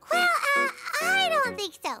out. Well, I don't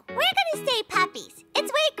think so. We're gonna stay puppies.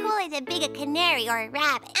 It's way cooler than being a canary or a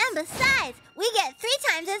rabbit. And besides, we get 3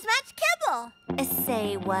 times as much kibble.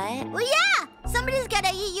 Say what? Well, yeah. Somebody's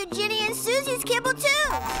gotta eat Eugénie and Susie's kibble,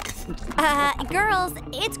 too. Girls,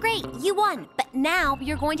 it's great. You won. But now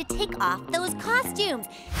you're going to take off those costumes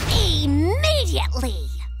immediately.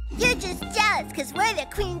 You're just jealous because we're the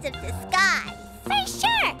queens of disguise. For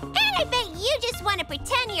sure. And I bet you just want to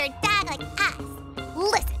pretend you're a dog like us.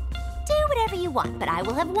 Listen, do whatever you want, but I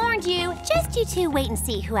will have warned you. Just you two wait and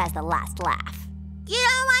see who has the last laugh. You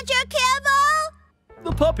don't want your kibble?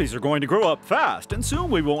 The puppies are going to grow up fast, and soon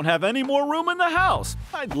we won't have any more room in the house.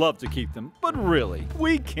 I'd love to keep them, but really,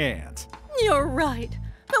 we can't. You're right.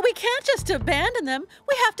 But we can't just abandon them.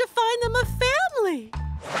 We have to find them a family.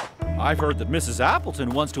 I've heard that Mrs. Appleton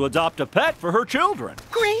wants to adopt a pet for her children.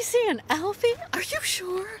 Gracie and Alfie? Are you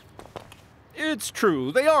sure? It's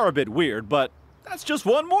true, they are a bit weird, but that's just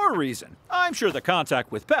one more reason. I'm sure the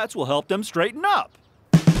contact with pets will help them straighten up.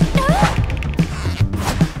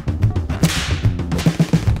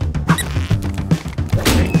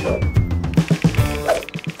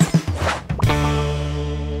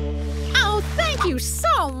 Oh, thank you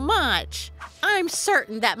so much. I'm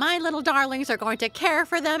certain that my little darlings are going to care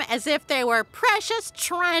for them as if they were precious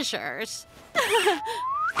treasures.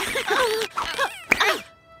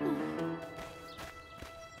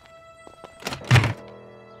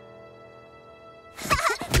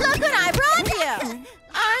 Look what I brought you!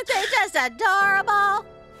 Aren't they just adorable?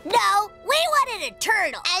 No, we wanted a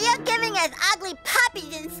turtle. And you're giving us ugly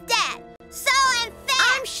puppies instead. So unfair.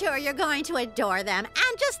 I'm sure you're going to adore them.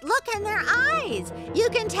 And just look in their eyes. You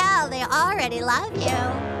can tell they already love you.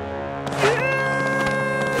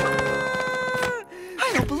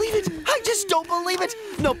 I don't believe it. I just don't believe it.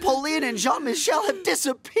 Napoleon and Jean-Michel have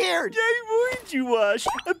disappeared. I warned you, Wash.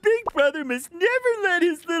 A big brother must never let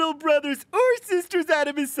his little brothers or sisters out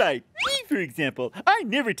of his sight. Me, for example, I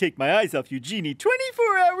never take my eyes off Eugénie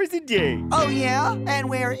 24 hours a day. Oh, yeah? And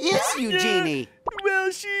where is Eugénie?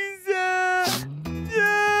 Well, she's,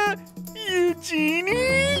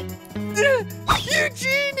 Eugénie?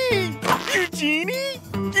 Eugénie! Eugénie!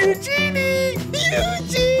 Eugénie!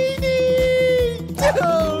 Eugénie!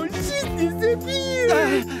 Oh, she's disappeared!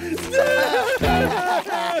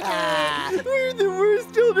 We're the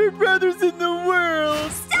worst older brothers in the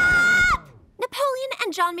world! Stop! Napoleon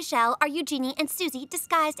and Jean-Michel are Eugénie and Suzie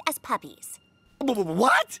disguised as puppies.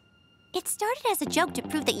 What? It started as a joke to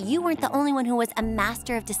prove that you weren't the only one who was a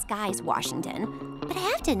master of disguise, Washington. But I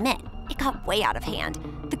have to admit, it got way out of hand.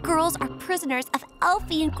 The girls are prisoners of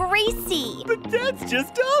Alfie and Gracie. But that's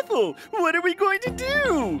just awful! What are we going to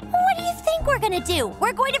do? What do you think we're gonna do?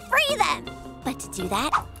 We're going to free them! But to do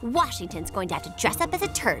that, Washington's going to have to dress up as a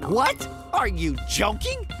turtle. What? Are you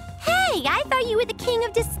joking? Hey, I thought you were the king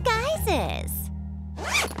of disguises.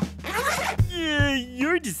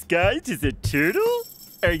 You're disguised as a turtle?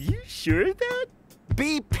 Are you sure of that?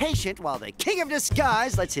 Be patient while the king of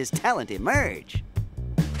disguise lets his talent emerge.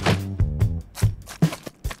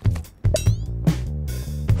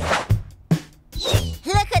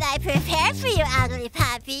 Look what I prepared for you, ugly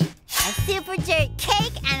puppy. a super jerk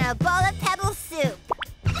cake, and a bowl of pebble soup.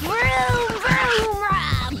 Vroom, vroom,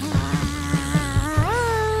 vroom.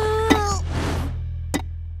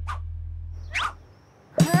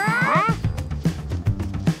 Huh?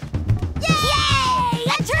 Yay!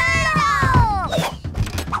 A turtle!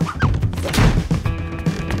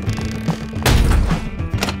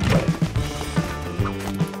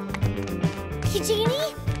 Eugénie?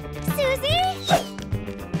 Suzie?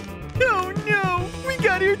 Oh no! We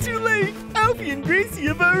got here too late! Alfie and Gracie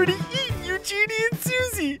have already eaten Eugénie and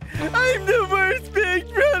Suzie! I'm the worst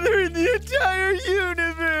big brother in the entire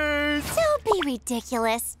universe! Don't be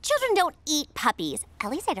ridiculous. Children don't eat puppies. At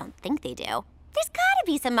least I don't think they do. There's gotta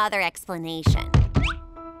be some other explanation.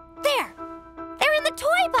 There! They're in the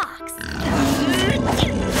toy box!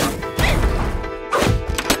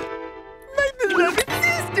 My beloved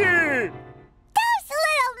sister! Those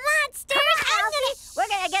little monsters! We're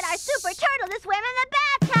gonna get our super turtle to swim in the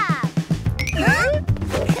bathtub! Huh?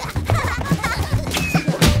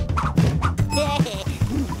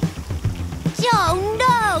 Oh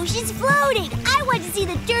no, she's floating! I want to see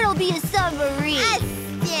the turtle be a submarine! Oh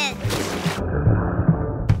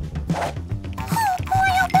boy,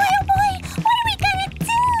 oh boy, oh boy! What are we gonna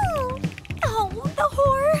do? Oh, the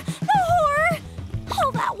horror! The horror!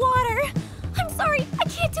 All that water! I'm sorry, I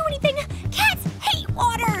can't do anything! Cats hate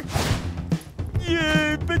water!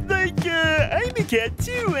 Yeah, but like, I'm a cat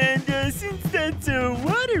too, and since that's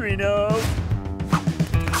water and all.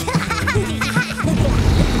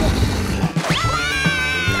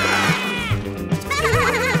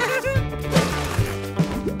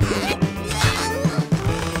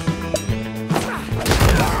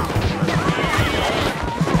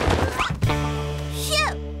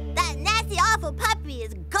 Phew! That nasty, awful puppy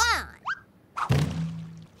is gone!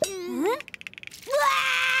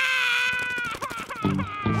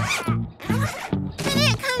 When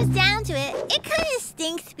it comes down to it, it kind of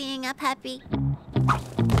stinks being a puppy. What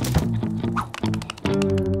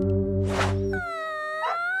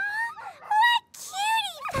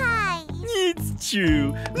cutie pies! It's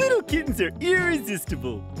true. Little kittens are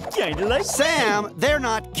irresistible. Kinda like Sam, they're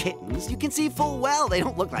not kittens. You can see full well they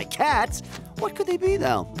don't look like cats. What could they be,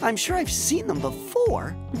 though? I'm sure I've seen them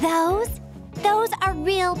before. Those are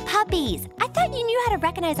real puppies. I thought you knew how to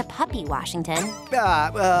recognize a puppy, Washington.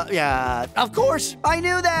 Yeah, of course, I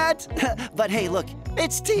knew that. But hey, look,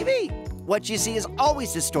 it's TV. What you see is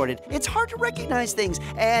always distorted. It's hard to recognize things.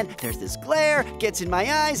 And there's this glare, gets in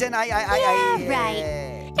my eyes, and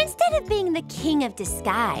Right. Instead of being the king of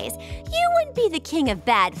disguise, you wouldn't be the king of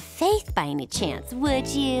bad faith by any chance, would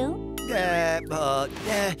you?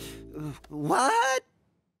 What?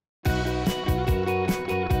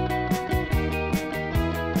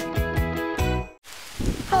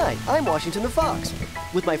 Hi, I'm Washington the Fox.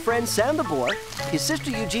 With my friend Sam the boar, his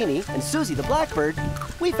sister Eugénie, and Suzie the blackbird,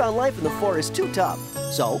 we found life in the forest too tough.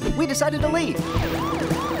 So we decided to leave.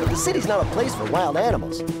 The city's not a place for wild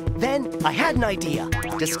animals. Then I had an idea.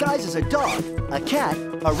 Disguised as a dog, a cat,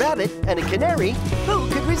 a rabbit, and a canary, who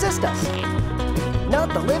could resist us? Not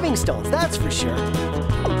the Livingstones, that's for sure.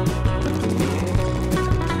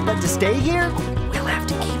 But to stay here, we'll have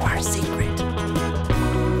to keep our secret.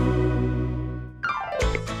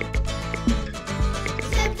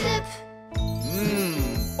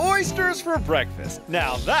 Oysters for breakfast.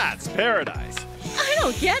 Now that's paradise. I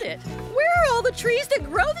don't get it. Where are all the trees that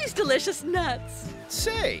grow these delicious nuts?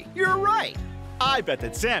 Say, you're right. I bet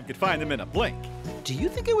that Sam could find them in a blink. Do you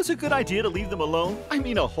think it was a good idea to leave them alone? I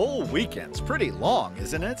mean, a whole weekend's pretty long,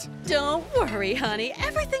 isn't it? Don't worry, honey.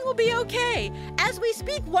 Everything will be okay. As we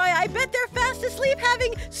speak, why, I bet they're fast asleep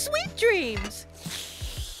having sweet dreams.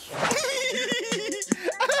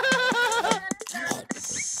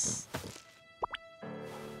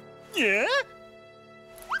 Yeah?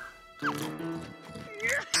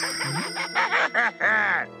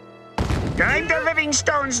 I'm the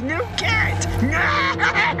Livingstone's new cat!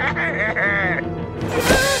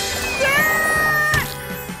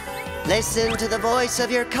 Listen to the voice of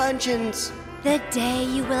your conscience. The day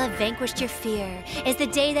you will have vanquished your fear is the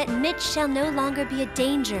day that Mitch shall no longer be a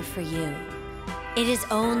danger for you. It is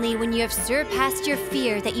only when you have surpassed your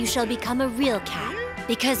fear that you shall become a real cat.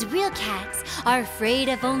 Because real cats are afraid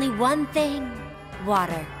of only one thing,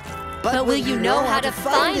 water. But will you know how to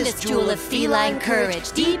find this jewel of feline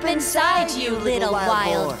courage deep inside you, little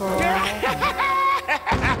wild boar?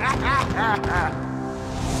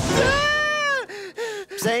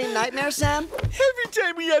 Same nightmare, Sam? Every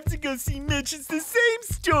time we have to go see Mitch, it's the same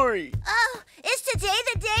story. Oh, is today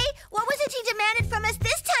the day? What was it he demanded from us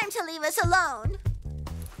this time to leave us alone?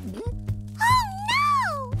 Oh,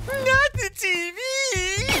 no! Not the TV!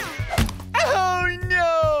 Oh,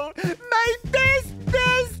 no!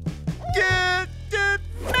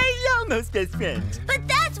 close best friend. But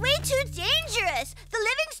that's way too dangerous. The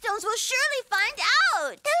Livingstones will surely find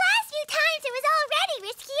out. The last few times it was already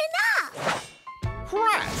risky enough.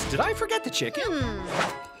 Crash, did I forget the chicken?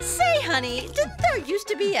 Say, honey, didn't there used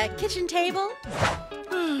to be a kitchen table?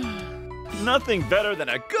 Nothing better than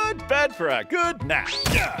a good bed for a good nap.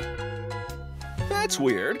 Yeah. That's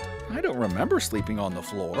weird. I don't remember sleeping on the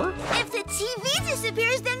floor. If the TV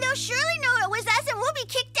disappears, then they'll surely know it was us and we'll be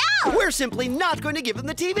kicked out. We're simply not going to give them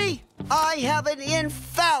the TV. I have an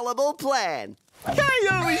infallible plan. I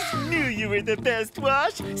always knew you were the best,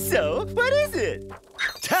 Wash. So, what is it?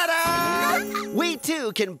 Ta-da! We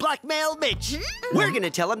too can blackmail Mitch. We're gonna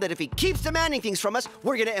tell him that if he keeps demanding things from us,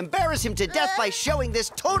 we're gonna embarrass him to death by showing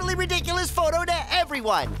this totally ridiculous photo to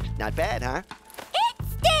everyone. Not bad, huh? It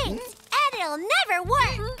stinks, and it'll never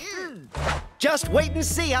work. Just wait and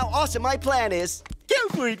see how awesome my plan is. Go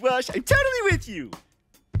for it, Wash. I'm totally with you.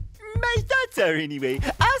 My thoughts are anyway.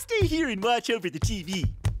 I'll stay here and watch over the TV.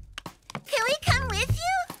 Can we come with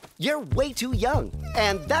you? You're way too young,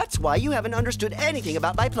 and that's why you haven't understood anything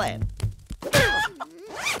about my plan. Boy,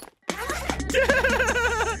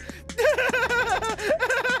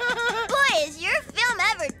 is your film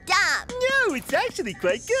ever dumb. No, it's actually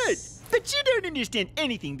quite good. But you don't understand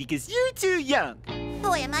anything because you're too young.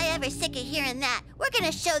 Boy, am I ever sick of hearing that. We're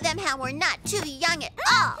gonna show them how we're not too young at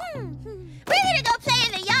all. We're gonna go play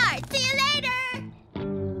in the yard. See you later.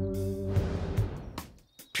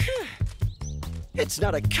 It's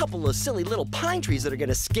not a couple of silly little pine trees that are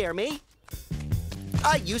gonna scare me.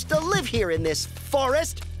 I used to live here in this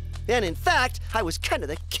forest. And in fact, I was kind of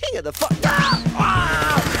the king of the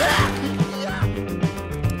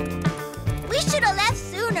We should have left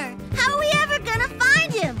sooner. How are we ever gonna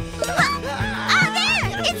find him? Oh,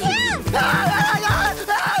 there! It's him!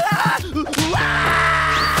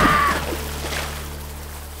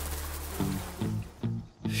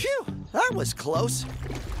 Phew, that was close.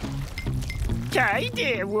 Hi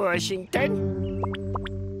there, Washington.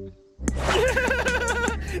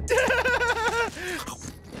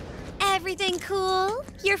 Everything cool?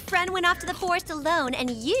 Your friend went off to the forest alone, and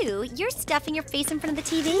you're stuffing your face in front of the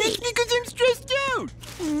TV. That's because I'm stressed out.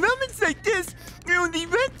 In moments like this, only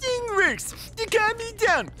one thing works to calm me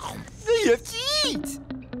down. I have to eat.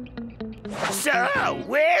 So,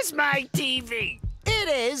 where's my TV? It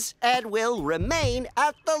is and will remain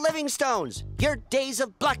at the Livingstones. Your days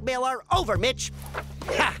of blackmail are over, Mitch.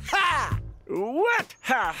 Ha ha! What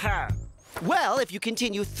ha ha? Well, if you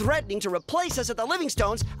continue threatening to replace us at the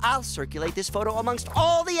Livingstones, I'll circulate this photo amongst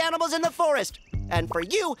all the animals in the forest. And for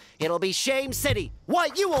you, it'll be Shame City. Why,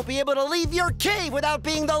 you won't be able to leave your cave without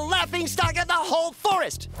being the laughingstock of the whole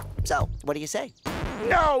forest. So, what do you say?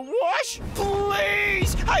 No, Wash,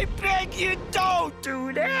 please! I beg you, don't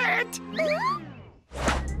do that!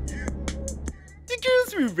 The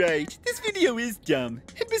girls were right. This video is dumb.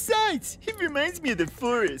 And besides, it reminds me of the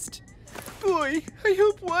forest. Boy, I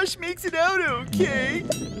hope Wash makes it out okay.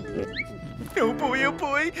 Oh boy,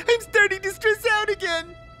 I'm starting to stress out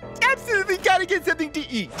again. Absolutely gotta get something to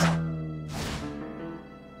eat.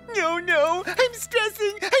 No, I'm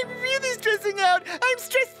stressing. I'm really stressing out. I'm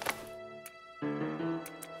stressed.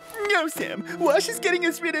 No, Sam, Wash is getting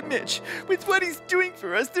us rid of Mitch. With what he's doing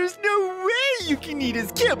for us, there's no way you can eat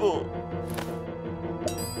his kibble.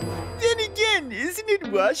 Then again, isn't it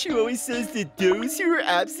Wash who always says that those who are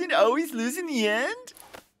absent always lose in the end?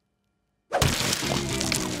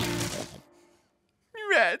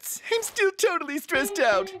 Rats, I'm still totally stressed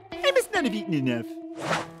out. I must not have eaten enough.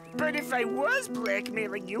 But if I was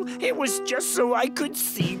blackmailing you, it was just so I could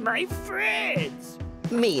see my friends.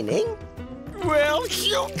 Meaning? Well,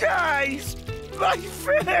 you guys, my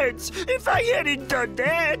friends, if I hadn't done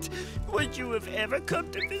that, would you have ever come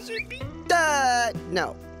to visit me?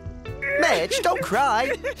 No. Mitch, don't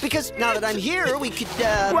cry, because now that I'm here, we could,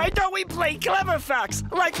 Why don't we play Clever Fox,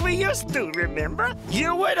 like we used to, remember?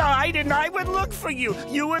 You would hide and I would look for you.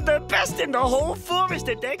 You were the best in the whole forest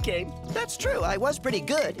at that game. That's true, I was pretty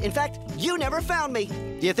good. In fact, you never found me.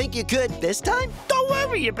 Do you think you could this time? Don't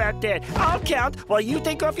worry about that. I'll count while you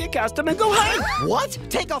take off your costume and go hide. What?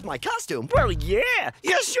 Take off my costume? Well, yeah.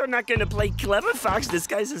 You're sure not gonna play Clever Fox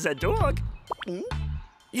disguised as a dog.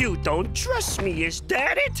 You don't trust me, is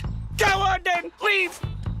that it? Go on then, leave!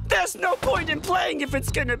 There's no point in playing if it's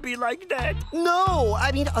gonna be like that. No,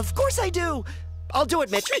 I mean, of course I do. I'll do it,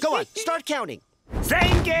 Mitch. Go on, start counting.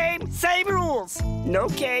 Same game, same rules. No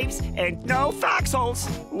caves and no foxholes.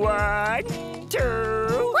 1,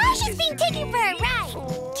 2... Wash is being taken for a ride.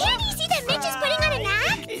 Can't you see that Mitch is putting on an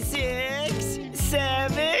act? 6,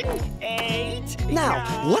 7, 8... Now,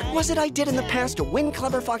 what was it I did in the past to win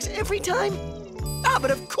Clever Fox every time? Ah,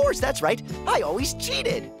 but of course, that's right. I always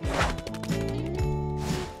cheated.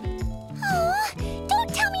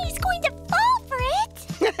 Don't tell me he's going to fall for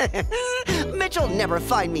it! Mitch'll never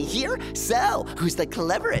find me here, so who's the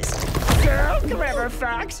cleverest? So clever,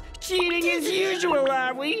 Fox. Cheating as usual,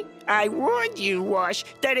 are we? I warned you, Wash,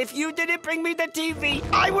 that if you didn't bring me the TV,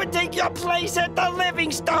 I would take your place at the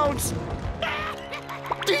Livingstones.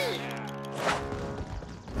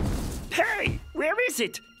 Hey, where is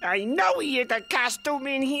it? I know he hid a costume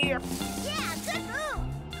in here. Yeah, good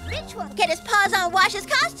move. Mitch won't get his paws on Wash's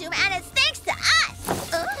costume, and it's thanks to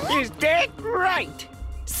us. Is that right?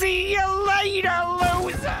 See you later,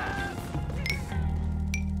 loser!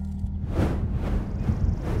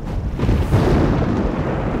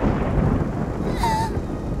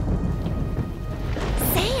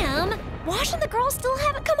 Sam, Wash and the girls still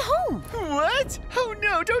haven't come home. What? Oh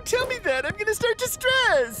no, don't tell me that. I'm gonna start to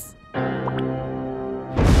stress.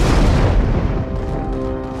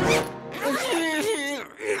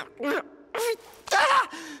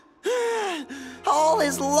 All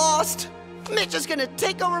is lost. Mitch is gonna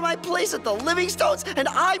take over my place at the Livingstones, and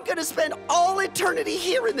I'm gonna spend all eternity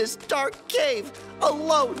here in this dark cave,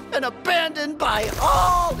 alone and abandoned by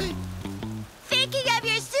all. Thinking of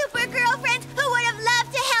your super girlfriends who would have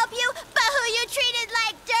loved to help you, but who you treated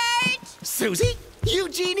like dirt? Suzie?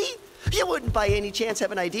 Eugénie? You wouldn't by any chance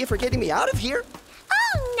have an idea for getting me out of here?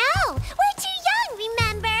 Oh no, we're too young,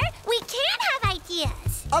 remember? We can't have ideas.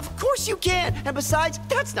 Of course you can. And besides,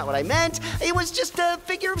 that's not what I meant. It was just a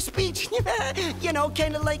figure of speech. You know,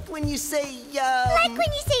 kind of like when you say, Like when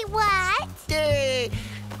you say what?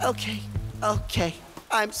 Okay.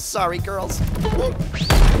 I'm sorry, girls.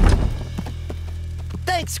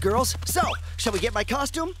 Thanks, girls. So, shall we get my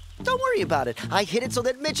costume? Don't worry about it. I hid it so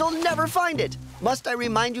that Mitch'll never find it. Must I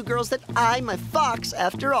remind you girls that I'm a fox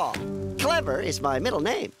after all? Clever is my middle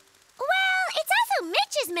name. Well, it's also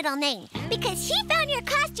Mitch's middle name, because he found your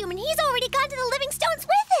costume and he's already gone to the Livingstones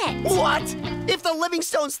with it. What? If the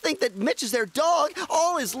Livingstones think that Mitch is their dog,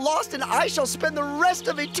 all is lost and I shall spend the rest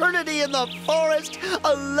of eternity in the forest,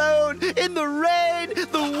 alone, in the rain,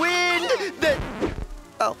 the wind,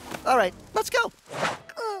 Oh, all right, let's go.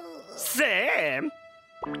 Sam,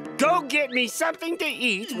 go get me something to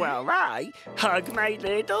eat while I hug my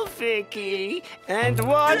little Vicky and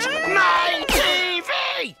watch my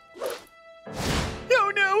TV!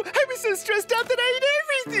 Oh no, I was so stressed out that I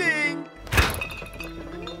ate everything!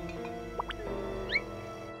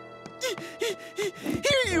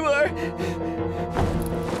 Here you are!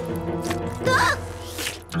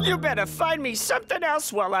 You better find me something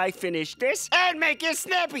else while I finish this and make it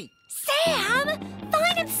snappy! Sam,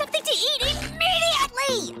 find him something to eat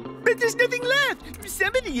immediately! But there's nothing left!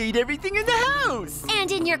 Somebody ate everything in the house! And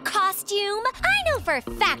in your costume? I know for a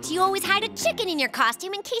fact you always hide a chicken in your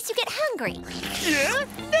costume in case you get hungry. Yeah?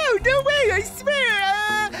 No way, I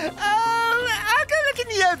swear! I'll go look in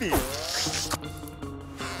the oven.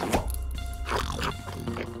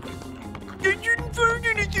 I didn't find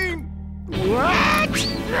anything! What?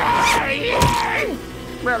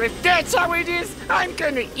 Well, if that's how it is, I'm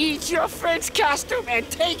gonna eat your friend's costume and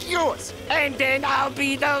take yours. And then I'll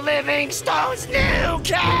be the Livingstone's new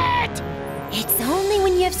cat! It's only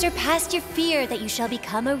when you have surpassed your fear that you shall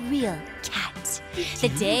become a real cat. The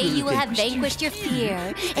day you will have vanquished your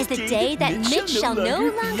fear is the day that Mitch shall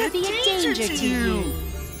no longer be a danger to you.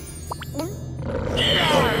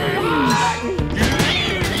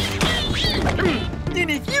 And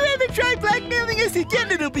if you ever try blackmailing us again,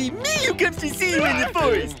 it'll be me who comes to see you in the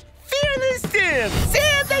forest. Fearless Sam!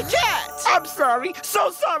 Sam the cat! I'm sorry, so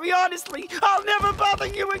sorry, honestly. I'll never bother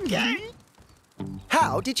you again.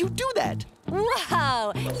 How did you do that?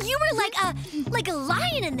 Whoa, you were like a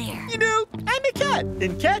lion in there. You know, I'm a cat,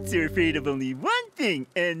 and cats are afraid of only one thing,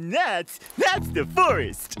 and that's the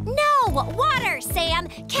forest. No, water, Sam.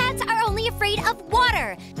 Cats are only afraid of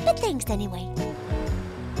water. But thanks anyway.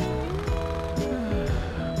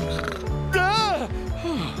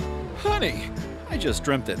 Honey, I just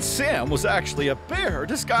dreamt that Sam was actually a bear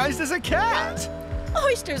disguised as a cat.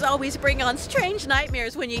 Oysters always bring on strange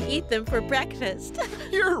nightmares when you eat them for breakfast.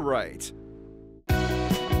 You're right.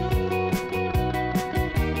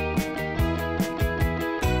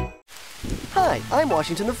 Hi, I'm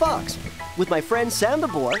Washington the Fox. With my friend Sam the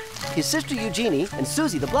boar, his sister Eugénie, and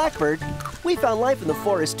Suzie the blackbird, we found life in the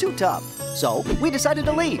forest too tough, so we decided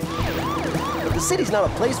to leave. But the city's not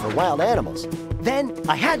a place for wild animals. Then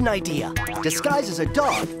I had an idea. Disguised as a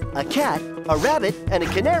dog, a cat, a rabbit, and a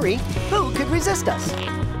canary, who could resist us?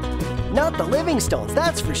 Not the Livingstones,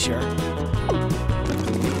 that's for sure.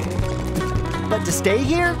 But to stay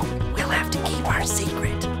here, we'll have to keep our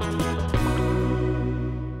secret.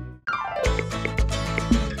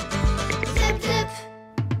 Zip, zip.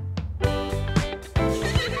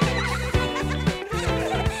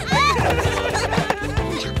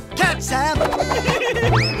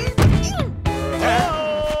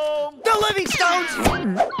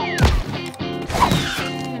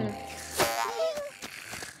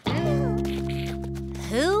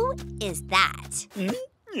 that.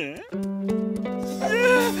 Yeah.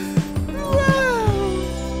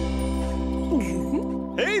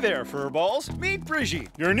 Hey there, furballs. Meet Brigitte,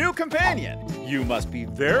 your new companion. You must be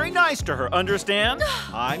very nice to her, understand?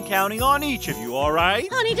 I'm counting on each of you, all right?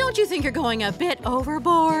 Honey, don't you think you're going a bit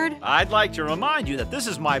overboard? I'd like to remind you that this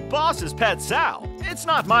is my boss's pet Sal. It's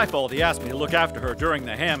not my fault he asked me to look after her during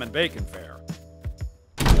the ham and bacon fair.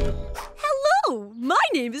 Hello, my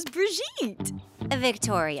name is Brigitte.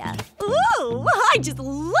 Victoria. Ooh, I just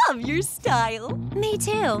love your style. Me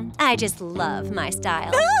too. I just love my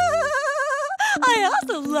style. I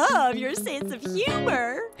also love your sense of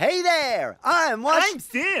humor. Hey there, I'm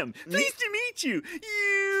Sam. Pleased to meet you.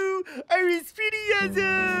 You are as pretty as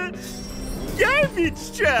a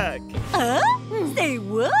garbage truck. Huh? Say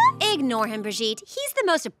what? Ignore him, Brigitte. He's the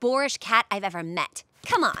most boorish cat I've ever met.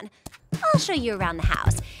 Come on, I'll show you around the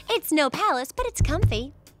house. It's no palace, but it's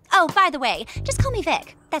comfy. Oh, by the way, just call me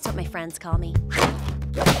Vic. That's what my friends call me.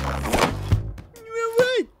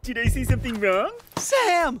 What? Did I say something wrong?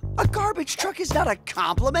 Sam, a garbage truck is not a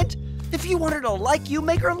compliment. If you want her to like you,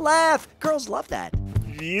 make her laugh. Girls love that.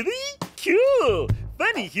 Really? Cool.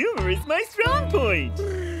 Funny humor is my strong point.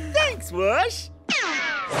 Thanks, Wash.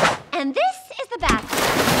 And this is the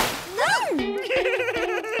bathroom.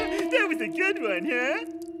 That was a good one, huh?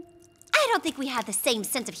 I don't think we have the same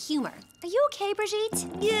sense of humor. Are you okay, Brigitte?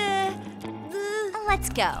 Yeah. Let's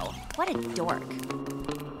go. What a dork.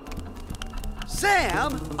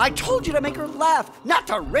 Sam, I told you to make her laugh, not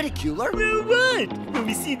to ridicule her. Well, what? When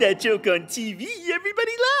we see that joke on TV,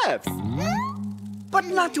 everybody laughs. But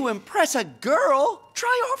not to impress a girl.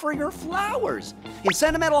 Try offering her flowers. In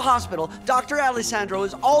Sentimental Hospital, Dr. Alessandro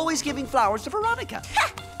is always giving flowers to Veronica.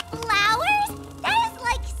 Flowers? That is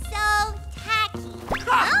like so tacky.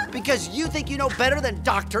 Ha! Because you think you know better than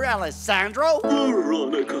Dr. Alessandro?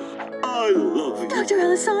 Veronica, I love you. Dr.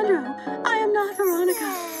 Alessandro, I am not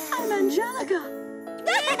Veronica. I'm Angelica.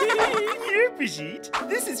 Here, Brigitte.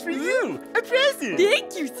 This is for you. A present.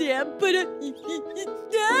 Thank you, Sam, but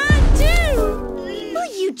too. Will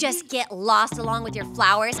you just get lost along with your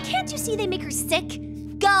flowers? Can't you see they make her sick?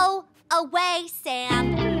 Go away,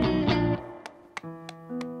 Sam.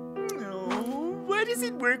 Oh, why does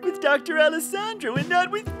it work with Dr. Alessandro and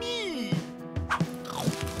not with me?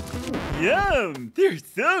 Yum, they're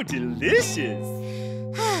so delicious.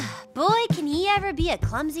 Boy, can he ever be a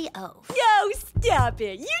clumsy oaf. No, stop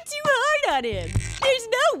it. You're too hard on him. There's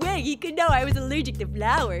no way he could know I was allergic to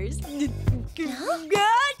flowers.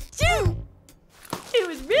 Achoo! It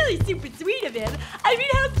was really super sweet of him. I mean,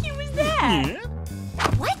 how cute was that? Yeah?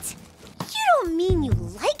 What? You don't mean you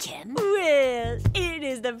like him? Well, it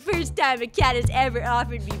is the first time a cat has ever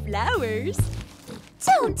offered me flowers.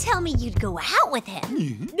 Don't tell me you'd go out with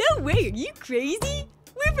him. No way, are you crazy?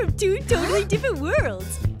 We're from two totally different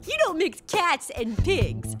worlds. You don't mix cats and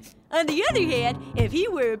pigs. On the other hand, if he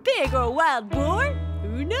were a pig or a wild boar,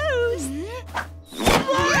 who knows?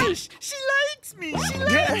 Wash! She likes me! She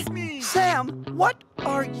likes me! Sam, what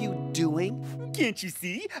are you doing? Can't you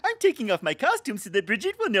see? I'm taking off my costume so that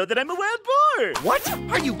Brigitte will know that I'm a wild boar! What?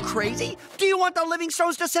 Are you crazy? Do you want the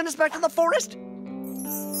Livingstones to send us back to the forest?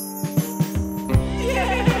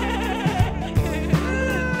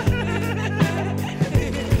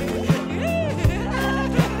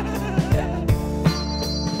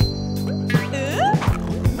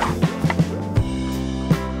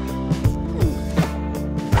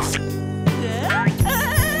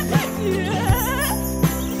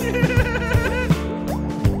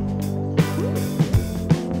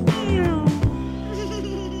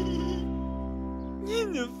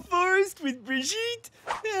 In the forest with Brigitte?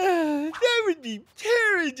 That would be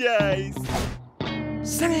paradise!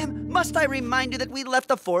 Sam, must I remind you that we left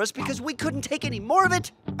the forest because we couldn't take any more of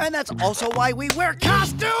it? And that's also why we wear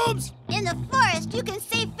costumes! In the forest, you can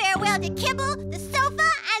say farewell to Kibble, the sofa,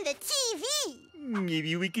 and the TV.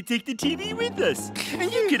 Maybe we could take the TV with us.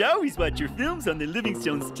 And you could always watch your films on the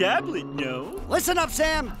Livingstone's tablet, no? Listen up,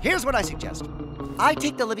 Sam. Here's what I suggest. I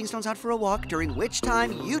take the Livingstones out for a walk, during which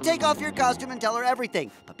time you take off your costume and tell her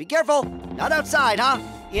everything. But be careful, not outside, huh?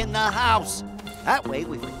 In the house. That way,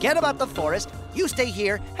 we forget about the forest, you stay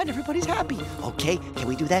here, and everybody's happy. Okay, can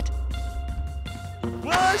we do that?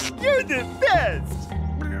 Wash, you're the best!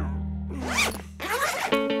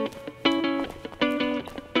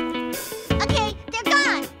 Okay, they're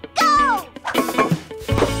gone. Go!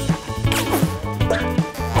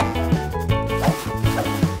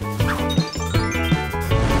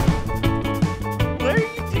 Why are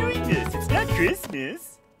you doing this? It's not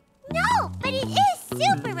Christmas. No, but it is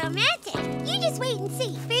super romantic. You just wait and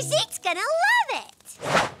see. Brigitte's gonna love it.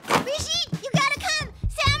 Brigitte, you gotta come.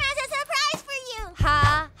 Sam has a surprise for you.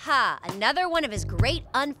 Ha ha, Another one of his great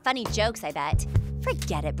unfunny jokes, I bet.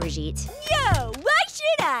 Forget it, Brigitte. Yo, why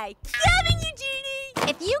should I? Coming, Eugénie!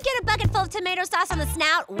 If you get a bucket full of tomato sauce on the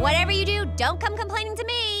snout, whatever you do, don't come complaining to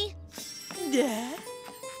me.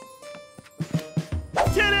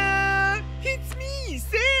 Ta-da! It's me,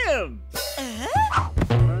 Sam!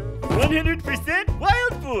 100%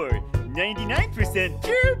 wild boar, 99%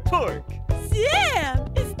 pure pork.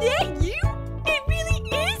 Sam, is that you? It really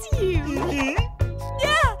is you!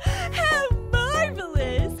 Yeah, how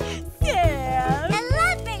marvelous! Sam! The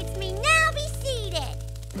lovebirds may now be seated.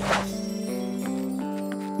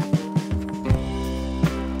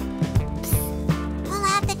 Psst, pull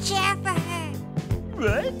out the chair for her.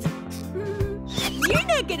 What? You're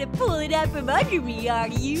not gonna pull it out from under me, are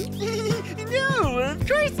you? No, of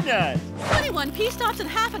course not. 21 pea stops in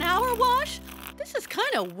half an hour, Wash? This is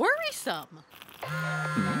kind of worrisome.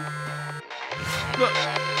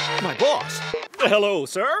 My boss. Hello,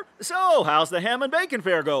 sir. So, how's the ham and bacon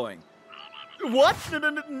fair going? What?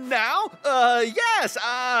 Now? Yes,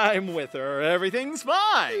 I'm with her. Everything's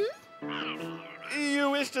fine. You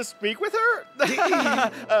wish to speak with her?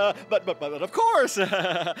 But of course.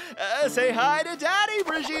 Say hi to Daddy,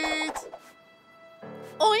 Brigitte.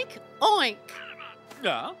 Oink, oink.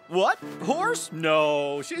 What? Horse?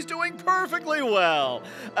 No, she's doing perfectly well.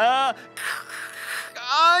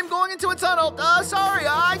 I'm going into a tunnel. Sorry,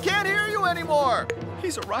 I can't hear you anymore.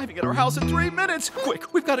 He's arriving at our house in 3 minutes.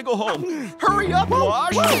 Quick, we've got to go home. Hurry up,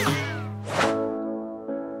 Wash.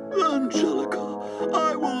 Angelica,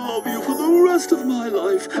 I will love you for the rest of my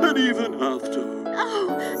life and even after.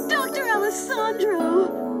 Oh, Dr.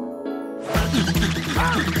 Alessandro.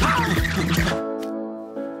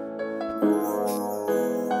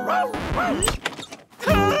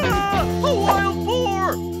 A wild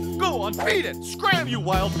boar! Go on, beat it! Scram, you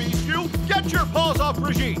wild beast, you! Get your paws off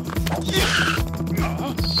Brigitte!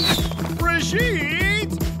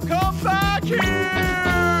 Brigitte! Come back here!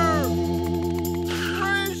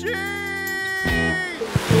 Brigitte!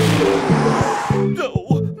 No,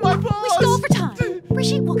 my paws! We stole for time.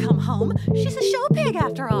 Brigitte will come home. She's a show pig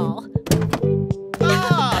after all.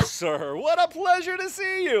 Ah, sir, what a pleasure to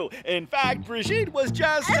see you. In fact, Brigitte was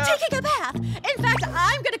just... taking a bath. In fact,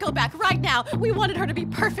 I'm gonna go back right now. We wanted her to be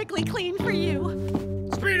perfectly clean for you.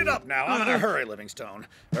 Speed it up now. I'm in a hurry, Livingstone.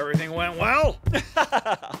 Everything went well?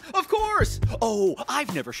 Of course. Oh,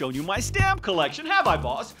 I've never shown you my stamp collection, have I,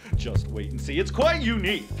 boss? Just wait and see. It's quite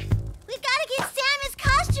unique. We gotta get Sam his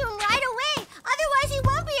costume right away. Otherwise, he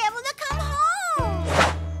won't be able to come home.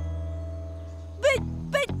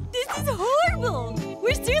 But this is horrible.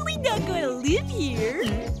 We're certainly not going to live here.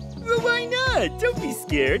 Well, why not? Don't be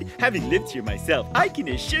scared. Having lived here myself, I can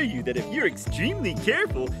assure you that if you're extremely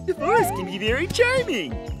careful, the forest can be very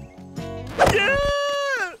charming. Yeah!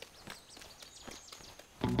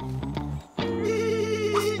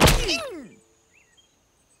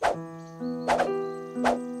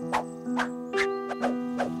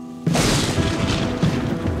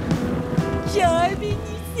 Charming,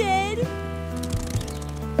 you said?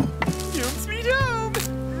 Home sweet home!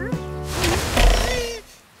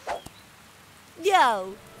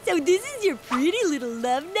 Yo, so this is your pretty little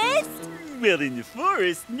love nest? Well, in the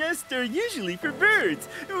forest, nests are usually for birds.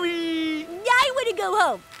 I want to go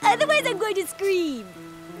home. Otherwise, I'm going to scream.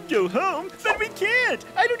 Go home? But we can't.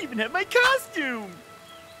 I don't even have my costume.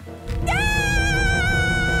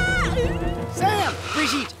 Sam!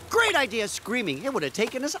 Brigitte! Great idea screaming. It would have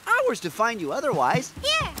taken us hours to find you otherwise.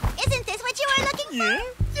 Here, isn't this what you were looking for? Yeah?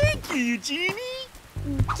 Thank you, Eugénie.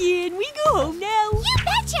 Can we go home now? You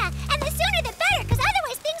betcha! And the sooner the better, because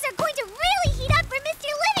otherwise things are going to really heat up for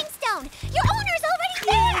Mr. Livingstone. Your owner's already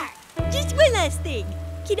there! Just one last thing.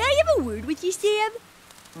 Can I have a word with you, Sam?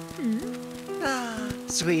 Ah,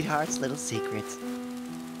 sweetheart's little secrets.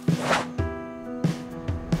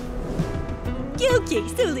 Okay,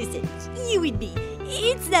 so listen. You and me.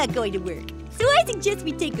 It's not going to work. So I suggest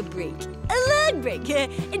we take a break. A long break.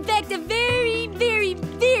 In fact, a very, very,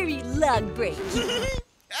 very long break.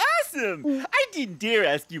 Awesome! I didn't dare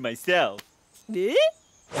ask you myself. Eh?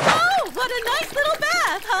 Oh, what a nice little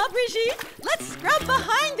bath, huh, Brigitte? Let's scrub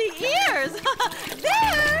behind the ears.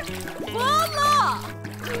 There! Voila!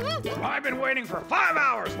 I've been waiting for 5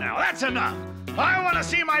 hours now. That's enough. I want to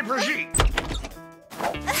see my Brigitte.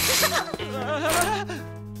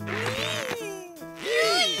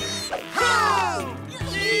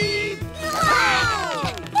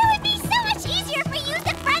 It would be so much easier if we used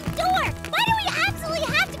the front door. Why do we absolutely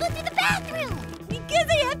have to go through the bathroom? Because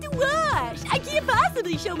I have to wash. I can't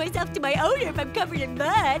possibly show myself to my owner if I'm covered in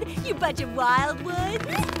mud, you bunch of wild ones.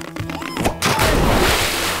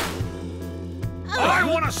 I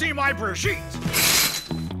want to see my Brigitte.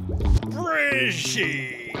 Where is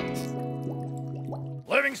she?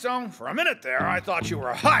 Livingstone, for a minute there, I thought you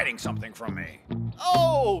were hiding something from me.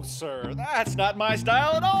 Oh, sir, that's not my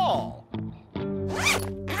style at all.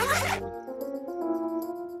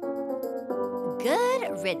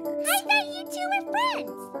 Good riddance. I thought you two were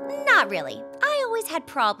friends. Not really. I always had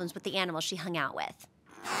problems with the animals she hung out with.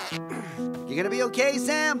 You gonna be okay,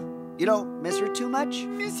 Sam? You don't miss her too much?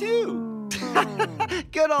 Miss who?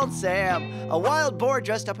 Good old Sam. A wild boar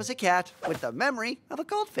dressed up as a cat with the memory of a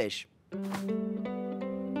goldfish.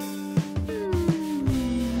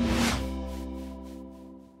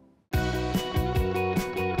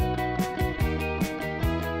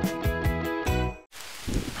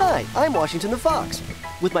 Hi, I'm Washington the Fox.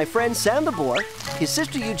 With my friend Sam the Boar, his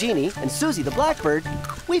sister Eugénie, and Suzie the Blackbird,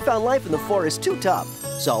 we found life in the forest too tough.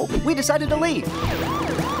 So we decided to leave.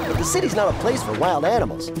 But the city's not a place for wild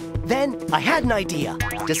animals. Then I had an idea.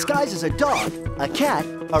 Disguised as a dog, a cat,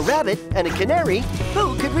 a rabbit, and a canary,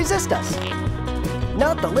 who could resist us?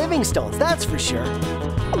 Not the Livingstones, that's for sure.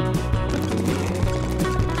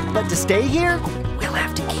 But to stay here, we'll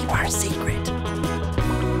have to keep our secret.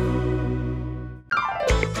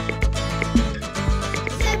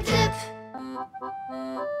 Zip, zip.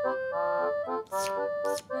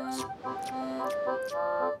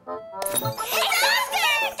 It's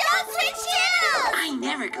Oscar! Don't switch channels! I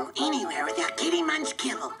never go anywhere without Kitty Munch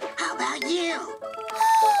Kibble. How about you?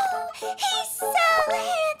 Oh, he's so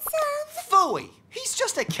handsome. Phooey! He's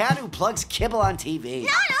just a cat who plugs kibble on TV.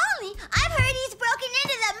 Not only, I've heard he's broken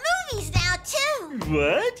into the movies now, too.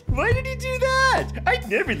 What? Why did he do that? I'd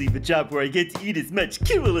never leave a job where I get to eat as much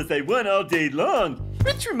kibble as I want all day long.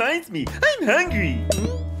 Which reminds me, I'm hungry.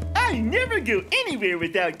 I never go anywhere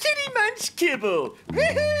without Kitty Munch Kibble.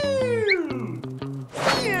 Woohoo!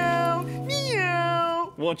 Meow,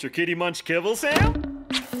 meow. Want your Kitty Munch kibble, Sam?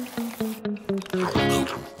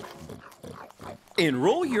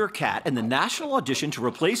 Enroll your cat in the national audition to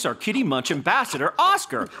replace our Kitty Munch ambassador,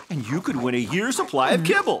 Oscar, and you could win a year's supply of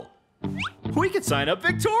kibble. We could sign up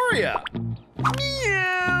Victoria.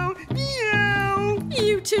 Meow, meow.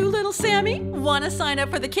 You too, little Sammy, want to sign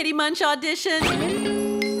up for the Kitty Munch audition?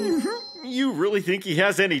 You really think he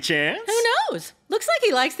has any chance? Who knows? Looks like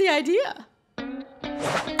he likes the idea.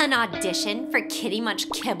 An audition for Kitty Munch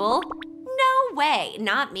Kibble? No way,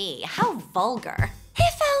 not me. How vulgar.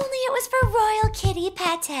 If only it was for Royal Kitty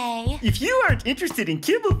Pate. If you aren't interested in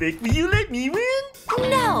kibble, Vic, will you let me win?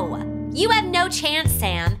 No. You have no chance,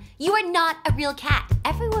 Sam. You are not a real cat.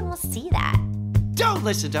 Everyone will see that. Don't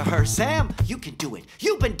listen to her, Sam. You can do it.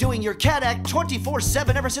 You've been doing your cat act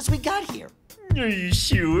 24/7 ever since we got here. Are you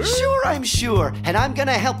sure? Sure, I'm sure. And I'm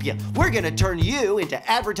gonna help you. We're gonna turn you into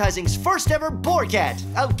advertising's first ever boar cat,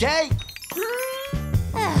 okay?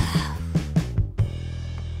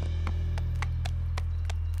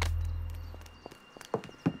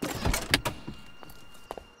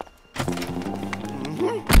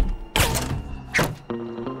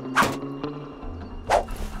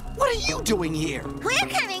 What are you doing here? We're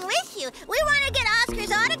coming with you. We want to get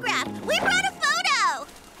Oscar's autograph. We brought a photo.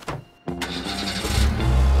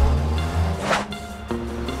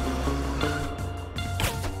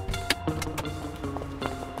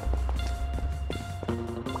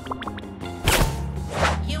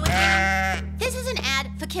 This is an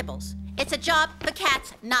ad for kibbles. It's a job for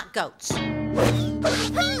cats, not goats.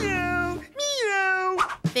 Meow, meow.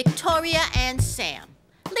 Victoria and Sam.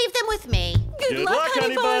 Leave them with me. Good luck,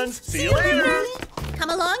 honey buns. See you later.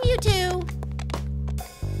 Come along, you two.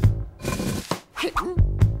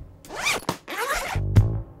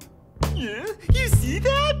 Yeah, you see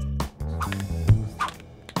that?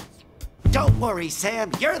 Don't worry,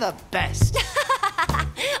 Sam. You're the best.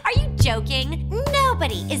 Are you joking?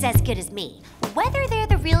 Nobody is as good as me, whether they're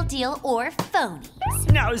the real deal or phonies.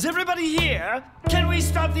 Now, is everybody here? Can we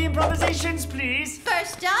stop the improvisations, please?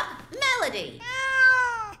 First up, Melody.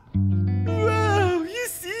 Wow, you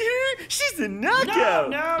see her? She's a knockout.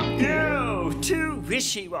 No. Too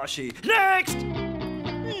wishy-washy. Next!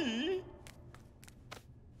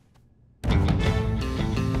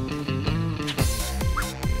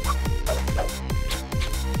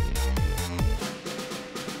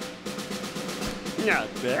 Not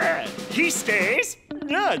bad. He stays.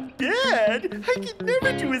 Not bad. I could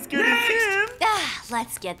never do as good as him.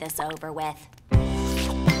 Let's get this over with.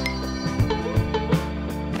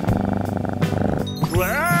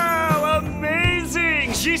 Wow,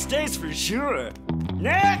 amazing! She stays for sure.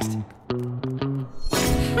 Next! No,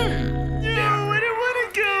 I don't want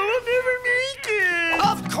to go. I'll never make it.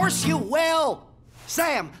 Of course you will.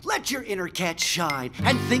 Sam, let your inner cat shine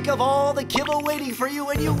and think of all the kibble waiting for you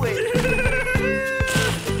when you win.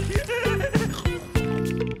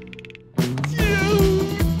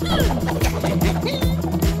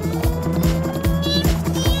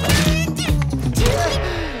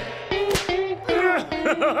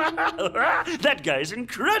 That guy's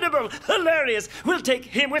incredible, hilarious. We'll take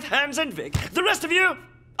him with Hans and Vic. The rest of you,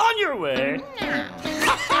 on your way.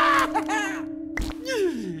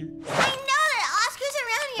 I know that Oscar's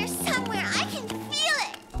around here somewhere. I can feel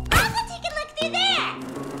it. I'll go take a look through there.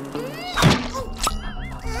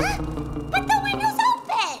 But the window's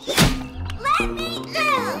open. Let me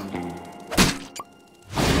through.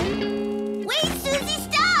 Wait, Suzie,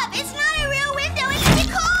 stop. It's not a real window. It's a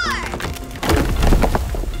decor.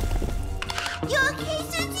 You okay,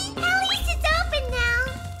 Suzie? At least it's open now.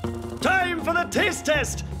 Time for the taste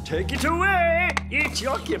test. Take it away. Eat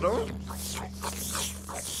your kibble.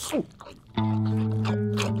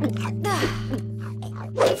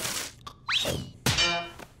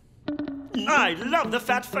 I love the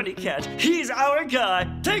fat funny cat. He's our guy.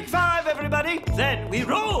 Take 5, everybody. Then we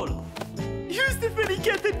roll. Who's the funny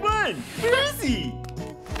cat that won? Where is he?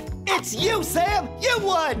 It's you, Sam! You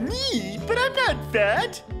won! Me? But I'm not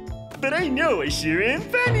fat. But I know I sure am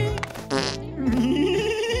funny.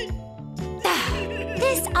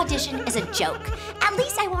 This audition is a joke. At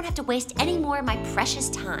least I won't have to waste any more of my precious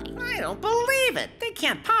time. I don't believe it. They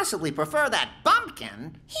can't possibly prefer that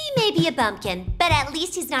bumpkin. He may be a bumpkin, but at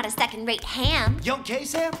least he's not a second-rate ham. You okay,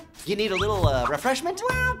 Sam? You need a little refreshment?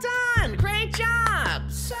 Well done. Great job.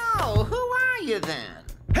 So, who are you then?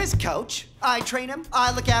 His coach. I train him.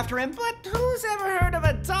 I look after him. But who's ever heard of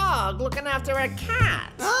a dog looking after a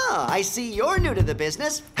cat? Ah, I see you're new to the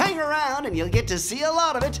business. Hang around and you'll get to see a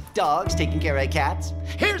lot of it. Dogs taking care of cats.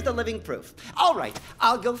 Here's the living proof. All right,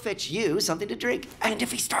 I'll go fetch you something to drink. And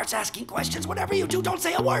if he starts asking questions, whatever you do, don't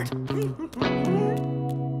say a word.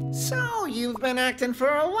 So, you've been acting for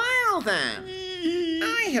a while then.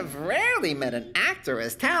 I have rarely met an actor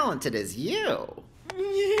as talented as you. Look,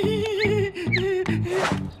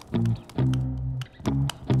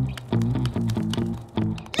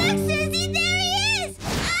 Suzie, there he is!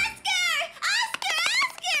 Oscar! Oscar!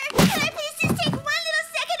 Oscar! Can I please just take 1 little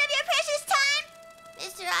second of your precious time?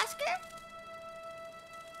 Mr. Oscar?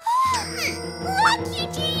 Look,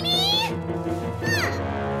 Eugénie!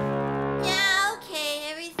 Yeah, okay,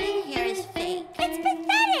 everything here is fake. It's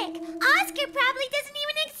pathetic! Oscar probably doesn't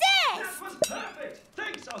even exist! That was perfect.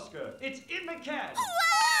 Thanks, Oscar. It's in the can. Wow!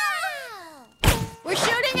 We're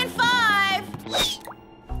shooting in 5.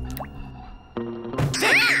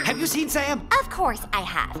 Have you seen Sam? Of course I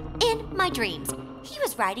have. In my dreams. He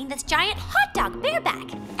was riding this giant hot dog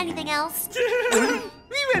bareback. Anything else?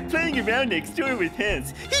 We went playing around next door with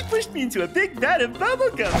Hans. He pushed me into a big vat of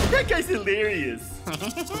bubblegum. That guy's hilarious.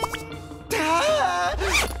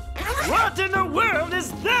 What in the world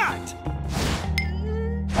is that?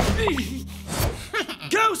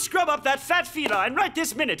 Go scrub up that fat feline right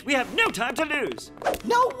this minute. We have no time to lose.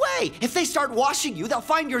 No way! If they start washing you, they'll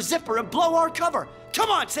find your zipper and blow our cover. Come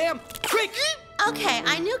on, Sam! Quick! Okay,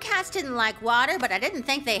 I knew cats didn't like water, but I didn't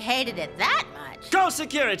think they hated it that much. Go,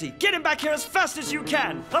 security. Get him back here as fast as you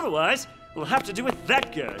can. Otherwise, we'll have to do it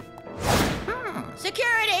that good.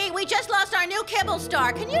 Security, we just lost our new kibble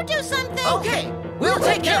star. Can you do something? Okay, we'll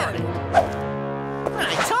take care of it.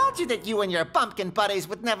 I told you that you and your bumpkin buddies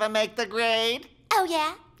would never make the grade. Oh,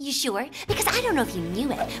 yeah? You sure? Because I don't know if you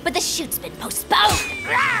knew it, but the shoot's been postponed.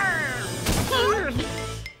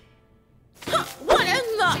 What in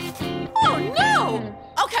the... Oh, no!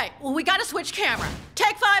 Okay, well, we gotta switch camera.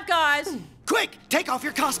 Take 5, guys. Quick, take off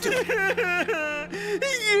your costume.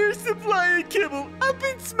 Your supply of kibble up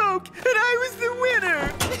in smoke, and I was the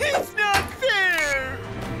winner. It's not fair.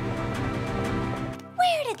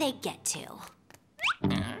 Where did they get to?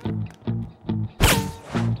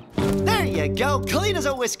 There you go, clean as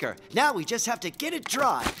a whisker. Now we just have to get it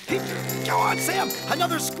dry. Go on, Sam.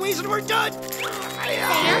 Another squeeze and we're done.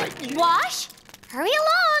 Sam, wash? Hurry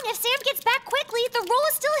along. If Sam gets back quickly, the role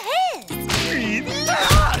is still his.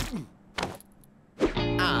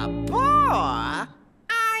 Boar?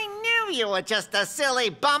 I knew you were just a silly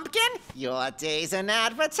bumpkin. Your days in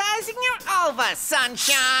advertising are over,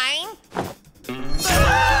 sunshine.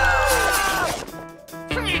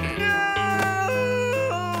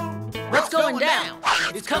 What's going down?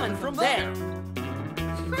 It's coming from there.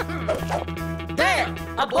 There!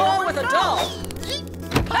 A boar with a doll!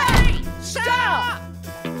 Hey! Stop!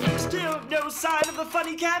 Still no sign of the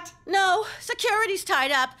funny cat? No, security's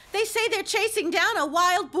tied up. They say they're chasing down a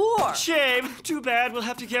wild boar. Shame. Too bad. We'll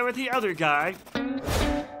have to get with the other guy. Look!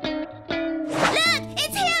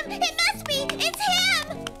 It's him! It must be! It's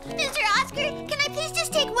him! Mr. Oscar, can I please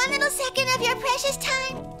just take 1 little second of your precious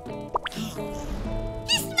time?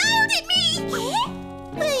 He smiled at me!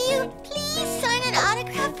 Will you please sign an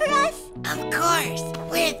autograph for us? Of course,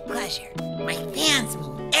 with pleasure. My fans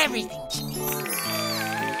mean everything to me.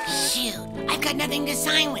 Shh. Shoot, I've got nothing to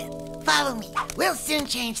sign with. Follow me. We'll soon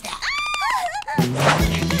change that.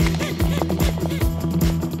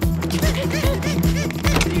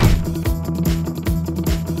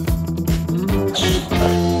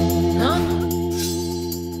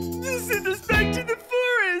 You sent us back to the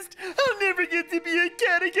forest. I'll never get to be a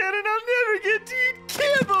cat again, and I'll never get to eat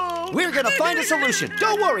kibble. We're gonna find a solution.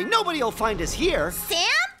 Don't worry, nobody will find us here. Sam?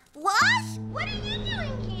 Wash? What are you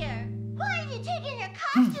doing here? Why are you taking your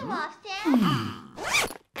costume off, Sam?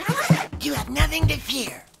 You have nothing to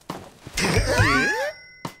fear.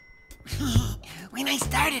 When I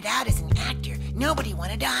started out as an actor, nobody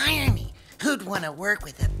wanted to hire me. Who'd want to work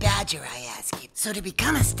with a badger, I ask you? So to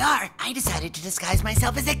become a star, I decided to disguise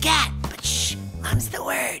myself as a cat. But shh, mum's the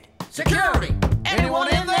word. Security!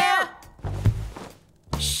 Anyone in there?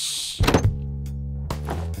 Shh.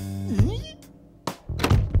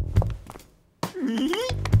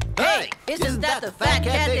 Hey, isn't that the fat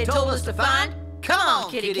cat they told us to find? Come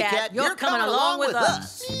on, kitty cat, you're coming along with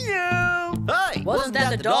us. Meow. Hey! Wasn't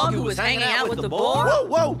that the dog who was hanging out with the boar? Whoa,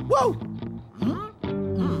 whoa, whoa!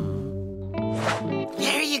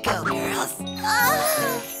 There you go, girls.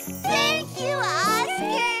 Oh, thank you,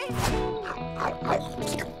 Oscar.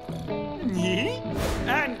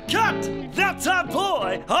 And cut! That's our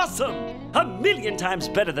boy! Awesome! A million times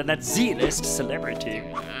better than that Z-list celebrity.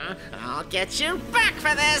 I'll get you back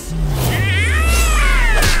for this.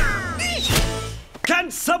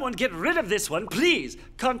 Can someone get rid of this one, please?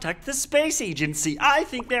 Contact the space agency. I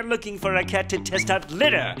think they're looking for a cat to test out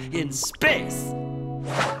litter in space.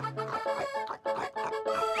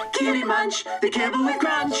 Kitty munch, the kibble with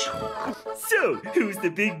crunch. So, who's the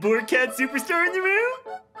big boar cat superstar in the room?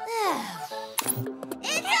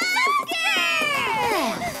 It's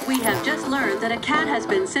Oscar! We have just learned that a cat has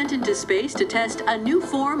been sent into space to test a new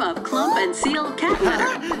form of clump and seal cat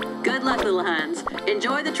litter. Good luck, little hands.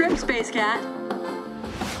 Enjoy the trip, Space Cat.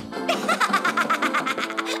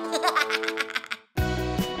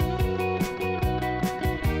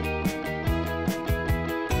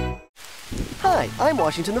 Hi, I'm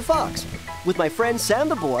Washington the Fox. With my friend Sam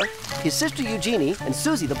the boar, his sister Eugénie, and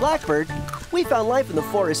Suzie the blackbird, we found life in the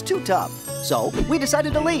forest too tough, so we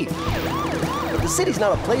decided to leave. But the city's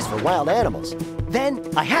not a place for wild animals. Then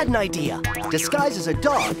I had an idea. Disguised as a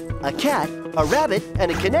dog, a cat, a rabbit,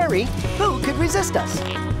 and a canary, who could resist us?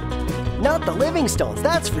 Not the Livingstones,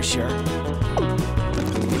 that's for sure.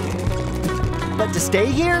 But to stay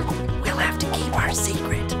here, we'll have to keep our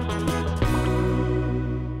secret.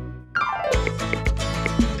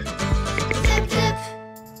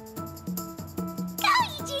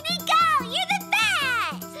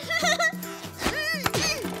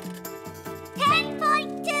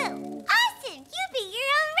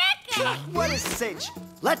 What a cinch!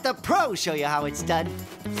 Let the pros show you how it's done.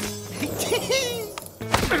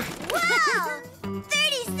 Whoa!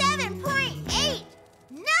 37.8!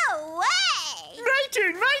 No way!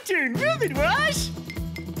 My turn! Move it, Wash!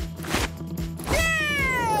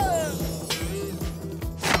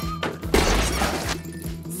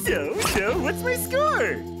 So, what's my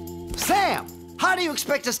score? Sam, how do you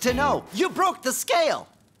expect us to know? You broke the scale.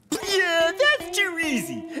 Yeah, that's too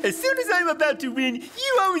easy. As soon as I'm about to win,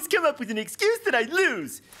 you always come up with an excuse that I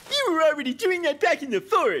lose. You were already doing that back in the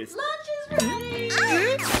forest. Lunch is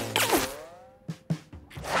ready.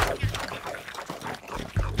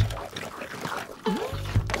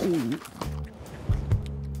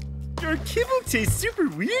 Your kibble tastes super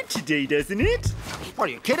weird today, doesn't it? Are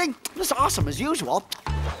you kidding? It's awesome as usual.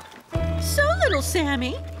 So, little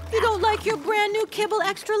Sammy, you don't like your brand new kibble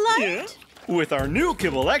extra light? Yeah. With our new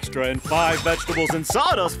kibble extra and 5 vegetables and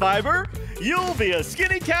sawdust fiber, you'll be a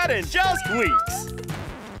skinny cat in just weeks.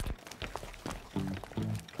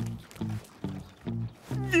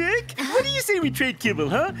 Vic, what do you say we trade kibble,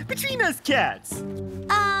 huh? Between us cats. No.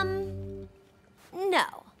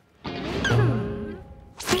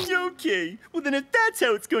 Okay, well then if that's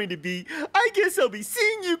how it's going to be, I guess I'll be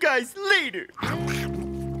seeing you guys later.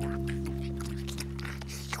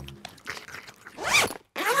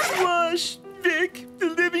 Wash, Vic, the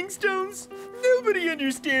Livingstones, nobody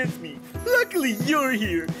understands me. Luckily you're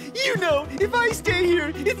here. You know, if I stay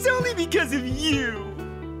here, it's only because of you.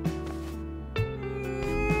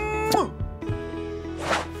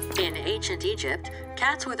 In ancient Egypt,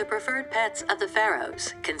 cats were the preferred pets of the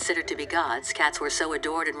pharaohs. Considered to be gods, cats were so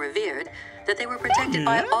adored and revered that they were protected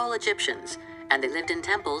by all Egyptians, and they lived in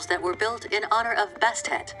temples that were built in honor of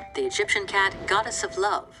Bastet, the Egyptian cat goddess of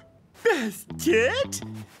love. Bastet?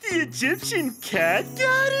 The Egyptian cat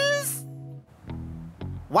goddess?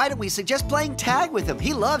 Why don't we suggest playing tag with him?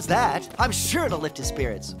 He loves that. I'm sure it'll lift his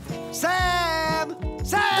spirits. Sam!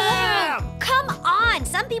 Sam! Come on!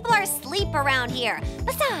 Some people people are asleep around here.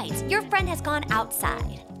 Besides, your friend has gone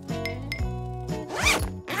outside.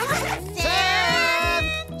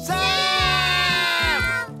 Sam! Sam!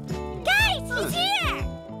 Guys, he's here!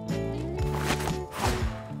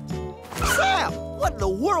 Sam! What in the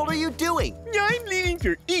world are you doing? I'm leaving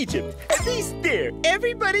for Egypt. At least there,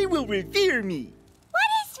 everybody will revere me. What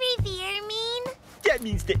does revere mean? That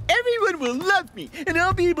means that everyone will love me, and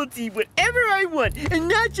I'll be able to eat whatever I want, and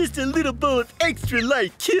not just a little bowl of extra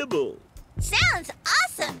light kibble. Sounds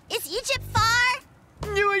awesome. Is Egypt far?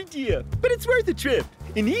 No idea, but it's worth a trip.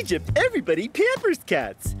 In Egypt, everybody pampers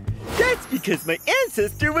cats. That's because my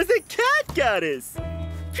ancestor was a cat goddess.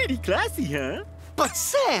 Pretty classy, huh? But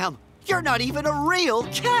Sam, you're not even a real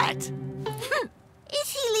cat. Is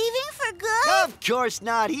he leaving for good? Of course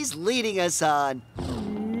not. He's leading us on.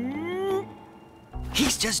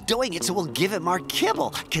 He's just doing it so we'll give him our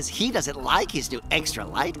kibble, because he doesn't like his new extra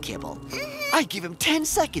light kibble. I give him 10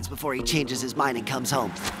 seconds before he changes his mind and comes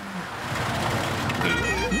home.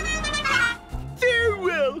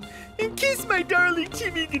 Farewell, and kiss my darling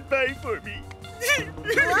Timmy goodbye for me.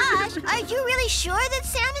 Gosh, are you really sure that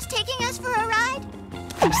Sam is taking us for a ride?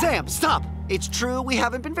 Sam, stop. It's true we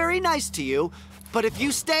haven't been very nice to you, but if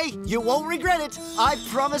you stay, you won't regret it. I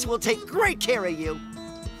promise we'll take great care of you.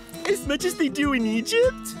 As much as they do in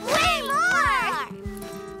Egypt? Way more!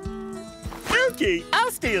 Okay,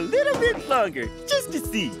 I'll stay a little bit longer, just to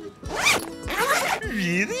see.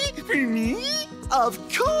 Really? For me? Of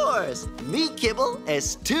course! Mi kibble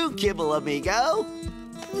es tu kibble, amigo.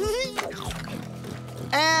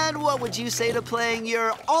 And what would you say to playing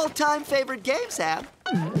your all-time favorite game, Sam?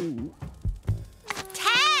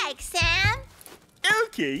 Tag, Sam!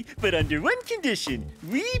 Okay, but under one condition.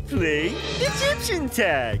 We play Egyptian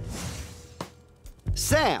tag.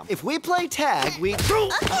 Sam, if we play tag, we... Okay!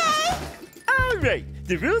 All right,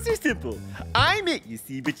 the rules are simple. I'm it, you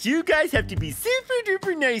see, but you guys have to be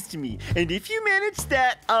super-duper nice to me. And if you manage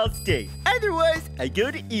that, I'll stay. Otherwise, I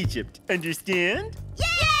go to Egypt. Understand? Yay!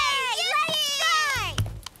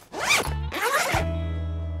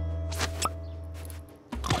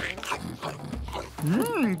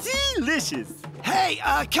 Delicious. Hey,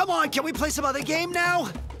 come on, can we play some other game now?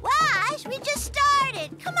 Wash, we just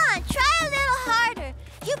started. Come on, try a little harder.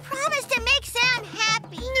 You promised to make Sam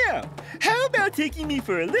happy. Now, how about taking me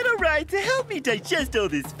for a little ride to help me digest all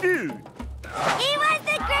this food? He was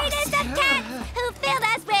the greatest of cats who filled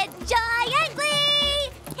us with joy and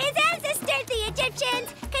glee. His ancestors, the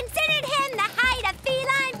Egyptians, considered him the height of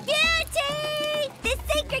feline beauty. The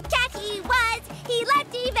sacred cat he was, he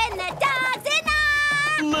left even the dogs in awe.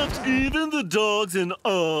 Left even the dogs in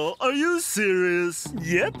awe. Are you serious?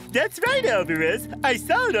 Yep, that's right, Alvarez. I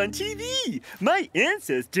saw it on TV. My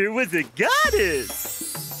ancestor was a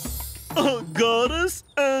goddess. A goddess?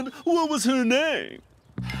 And what was her name?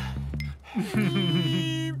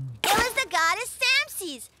 It was the goddess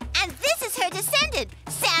Samses, and this is her descendant,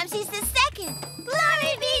 Samses II.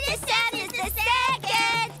 Glory be to Samses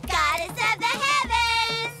II, goddess of the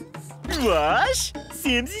heavens. Wash?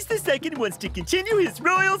 Samses II wants to continue his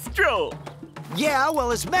royal stroll. Yeah, well,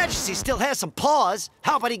 His Majesty still has some paws.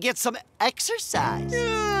 How about he gets some exercise?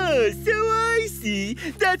 Oh, so I see.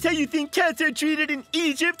 That's how you think cats are treated in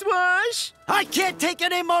Egypt, Wash? I can't take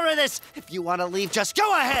any more of this. If you want to leave, just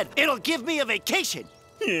go ahead. It'll give me a vacation.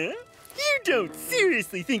 Yeah? You don't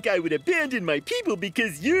seriously think I would abandon my people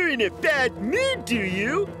because you're in a bad mood, do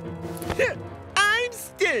you? I'm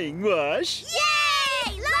staying, Wash.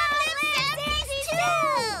 Yay! Long live Samses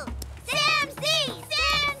II! Samses!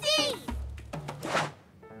 Samses!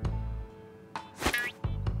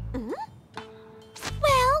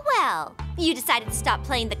 Well, you decided to stop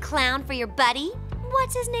playing the clown for your buddy.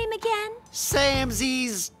 What's his name again?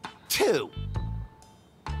 Samses II.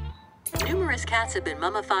 Numerous cats have been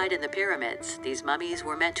mummified in the pyramids. These mummies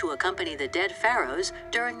were meant to accompany the dead pharaohs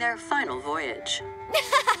during their final voyage.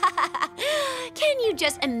 Can you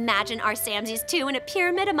just imagine our Samses II in a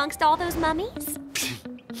pyramid amongst all those mummies?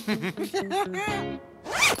 So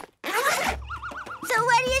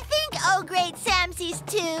what do you think, oh great Samses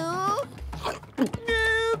II?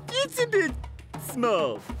 It's a bit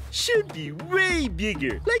small. Should be way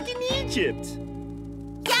bigger, like in Egypt.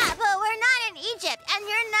 Yeah, but we're not in Egypt, and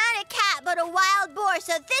you're not a cat, but a wild boar,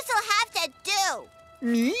 so this'll have to do.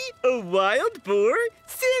 Me? A wild boar?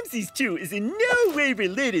 Samses II is in no way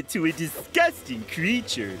related to a disgusting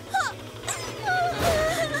creature. Saying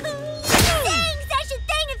such a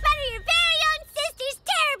thing in front of your very own sister's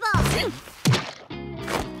terrible!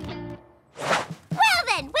 Well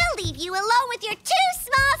then, we'll leave you alone with your too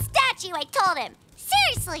small statue, I told him.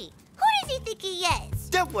 Seriously, who does he think he is?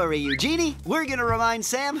 Don't worry, Eugénie. We're gonna remind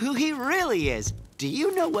Sam who he really is. Do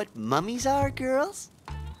you know what mummies are, girls?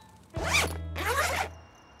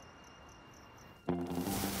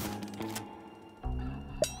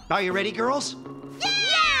 Are you ready, girls?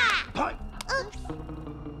 Yeah! Oops.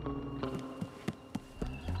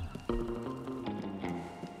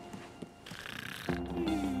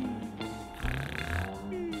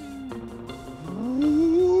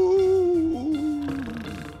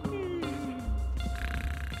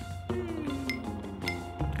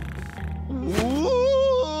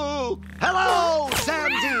 Ooh! Hello,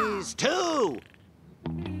 Samsies, too!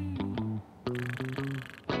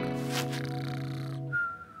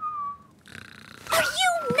 Are you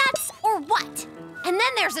nuts or what? And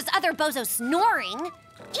then there's this other bozo snoring.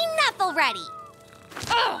 Enough already!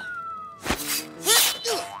 Ugh.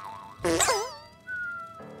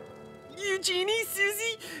 Eugénie,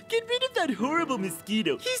 Suzie, get rid of that horrible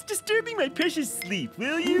mosquito. He's disturbing my precious sleep,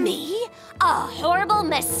 will you? Me? A horrible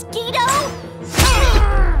mosquito?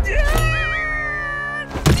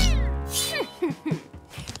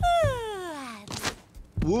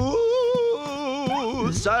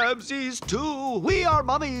 Woo! Samsies, too! We are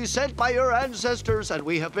mummies sent by your ancestors, and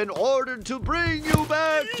we have been ordered to bring you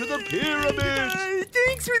back to the pyramids.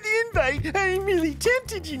 Thanks for the invite. I'm really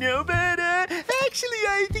tempted, you know, but actually,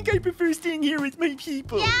 I think I prefer staying here with my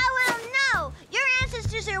people. Yeah, well, no. Your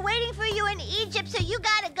ancestors are waiting for you in Egypt, so you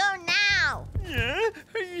gotta go now. Yeah?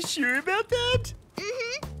 Are you sure about that?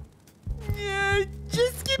 Mm-hmm. Yeah,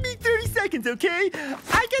 just give me 30 seconds, okay?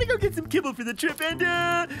 I gotta go get some kibble for the trip and,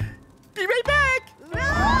 be right back!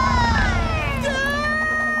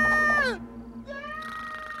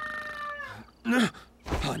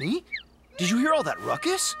 Honey? Did you hear all that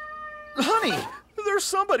ruckus? Honey, there's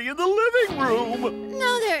somebody in the living room!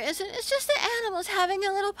 No, there isn't. It's just the animals having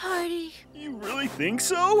a little party. You really think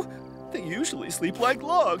so? They usually sleep like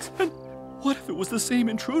logs. And what if it was the same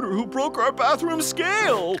intruder who broke our bathroom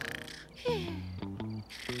scale?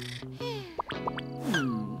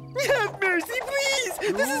 Have mercy, please!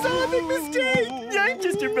 This is all a big mistake! I'm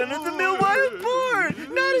just a run-of-the-mill wild boar,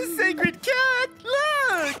 not a sacred cat!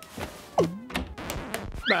 Look!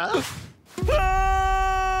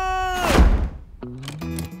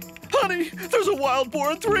 Honey, there's a wild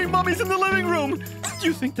boar and 3 mummies in the living room! Do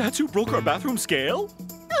you think that's who broke our bathroom scale?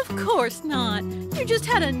 Of course not. You just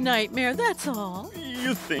had a nightmare, that's all.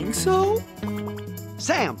 You think so?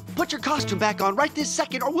 Sam, put your costume back on right this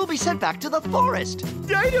second, or we'll be sent back to the forest.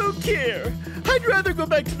 I don't care. I'd rather go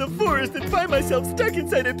back to the forest than find myself stuck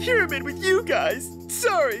inside a pyramid with you guys.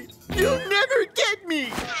 Sorry, you'll never get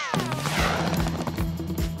me.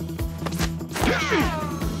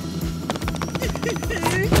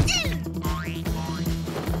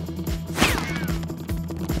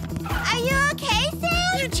 Are you okay,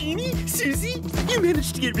 Sam? Eugénie, Suzie, you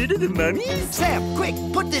managed to get rid of the mummies? Sam, quick,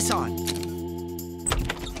 put this on.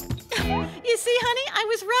 You see, honey, I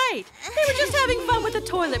was right. They were just having fun with the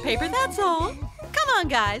toilet paper, that's all. Come on,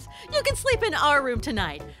 guys. You can sleep in our room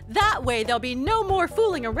tonight. That way, there'll be no more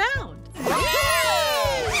fooling around. And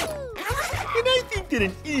I think that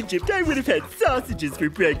in Egypt, I would have had sausages for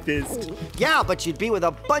breakfast. Yeah, but you'd be with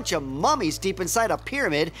a bunch of mummies deep inside a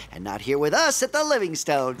pyramid and not here with us at the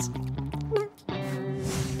Livingstones.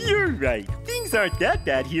 You're right. Things aren't that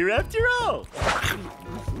bad here after all.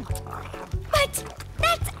 But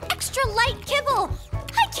that's extra light kibble.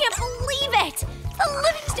 I can't believe it. The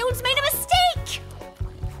Livingstones made a mistake.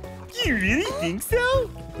 You really think so?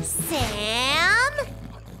 Sam?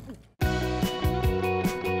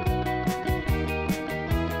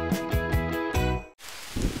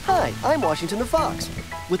 Hi, I'm Washington the Fox.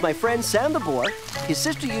 With my friend Sam the Boar, his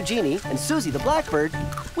sister Eugénie, and Suzie the Blackbird,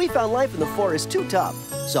 we found life in the forest too tough,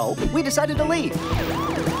 so we decided to leave.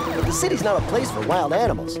 But the city's not a place for wild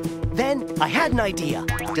animals. Then I had an idea.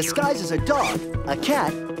 Disguised as a dog, a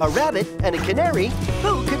cat, a rabbit, and a canary,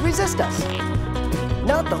 who could resist us?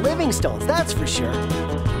 Not the Livingstones, that's for sure.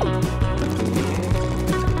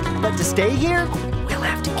 But to stay here, we'll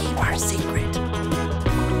have to keep our secret.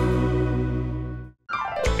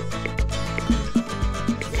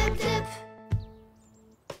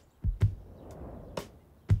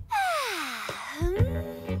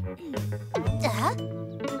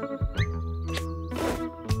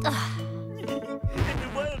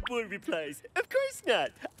 Replies, of course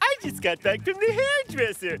not. I just got back from the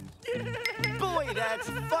hairdresser. Boy, that's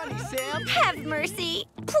funny, Sam. Have mercy.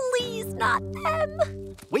 Please, not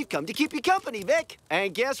them. We've come to keep you company, Vic.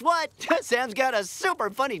 And guess what? Sam's got a super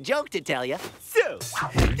funny joke to tell you. So,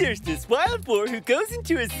 there's this wild boar who goes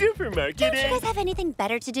into a supermarket Don't you guys have anything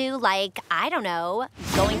better to do? Like, I don't know,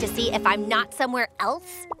 going to see if I'm not somewhere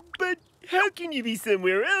else? But how can you be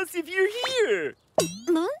somewhere else if you're here? Oh,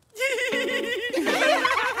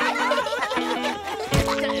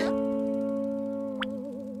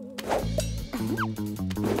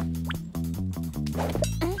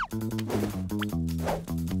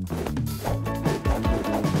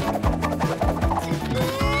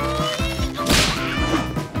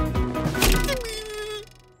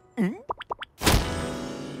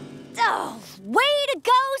 way to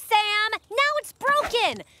go, Sam! Now it's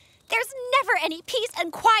broken! There's never any peace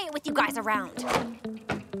and quiet with you guys around.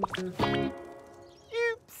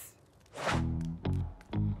 Oops.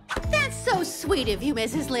 That's so sweet of you,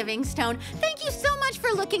 Mrs. Livingstone. Thank you so much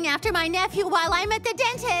for looking after my nephew while I'm at the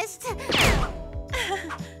dentist.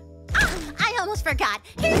 I almost forgot.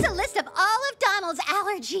 Here's a list of all of Donald's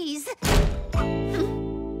allergies.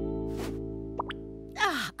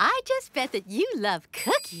 I just bet that you love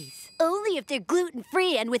cookies. Only if they're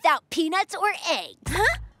gluten-free and without peanuts or eggs.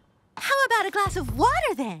 Huh? How about a glass of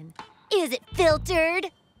water, then? Is it filtered?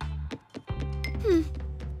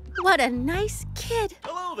 What a nice kid.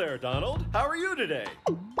 Hello there, Donald. How are you today?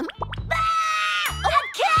 A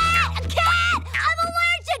cat! A cat! I'm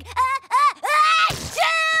allergic!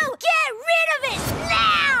 Achoo! Get rid of it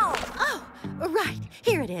now! Oh, right.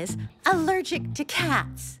 Here it is. Allergic to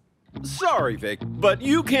cats. Sorry, Vic, but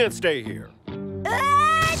you can't stay here.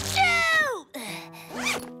 Achoo!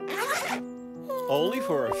 Only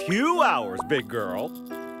for a few hours, big girl.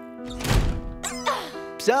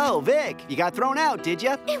 So, Vic, you got thrown out, did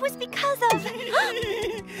you? It was because of...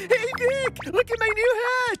 Hey, Vic, look at my new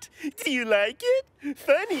hat. Do you like it?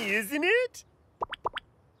 Funny, isn't it?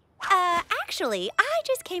 Actually, I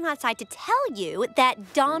just came outside to tell you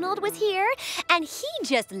that Donald was here, and he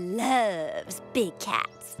just loves big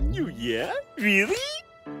cats. Oh, yeah? Really?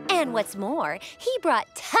 And what's more, he brought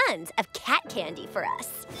tons of cat candy for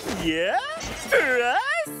us. Yeah? For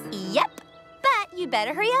us? Yep. But you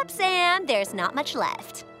better hurry up, Sam. There's not much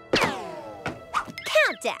left.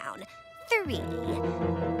 Countdown. 3, 2,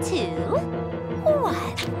 1.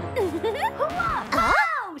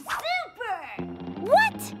 Oh, super!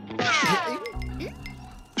 What?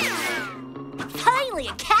 Finally,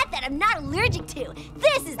 a cat that I'm not allergic to.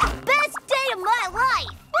 This is the best day of my life.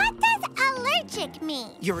 What does allergic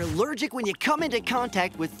mean? You're allergic when you come into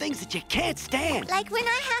contact with things that you can't stand. Like when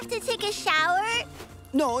I have to take a shower?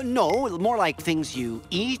 No, more like things you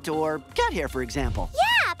eat or cat hair, for example.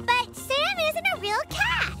 Yeah, but Sam isn't a real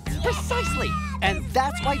cat. Precisely. And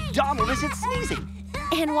that's why Donald isn't sneezing.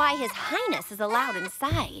 And why His Highness is allowed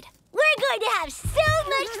inside. We're going to have so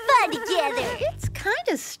much fun together. It's kind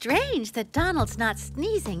of strange that Donald's not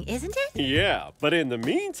sneezing, isn't it? Yeah, but in the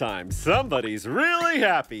meantime, somebody's really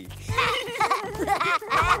happy.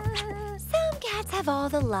 Some cats have all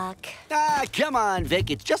the luck. Ah, come on, Vic.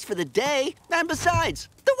 It's just for the day. And besides,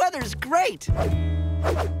 the weather's great.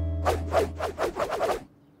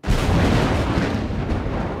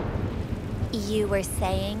 You were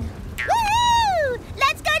saying? Woo!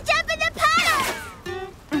 Let's go jump in the puddle!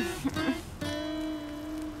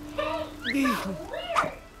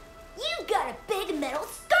 You've got a big metal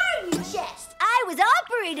scar in your chest. I was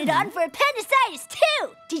operated on for appendicitis,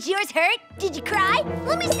 too. Did yours hurt? Did you cry?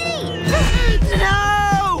 Let me see.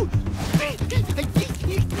 No!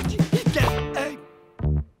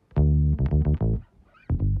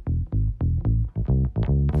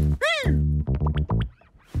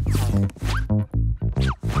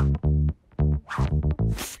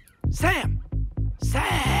 Sam!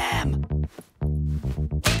 Sam!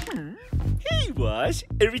 Hey, Wash.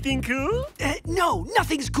 Everything cool? No,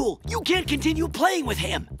 nothing's cool. You can't continue playing with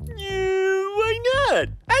him. Why not?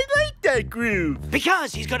 I like that groove.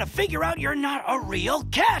 Because he's gonna figure out you're not a real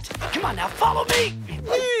cat. Come on now, follow me.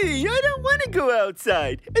 Hey, I don't want to go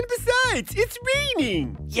outside. And besides, it's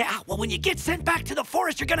raining. Yeah, well, when you get sent back to the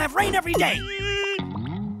forest, you're gonna have rain every day.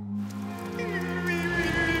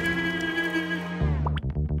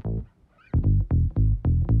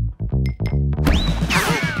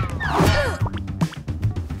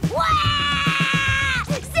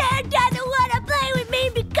 Sam doesn't want to play with me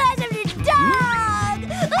because of the dog.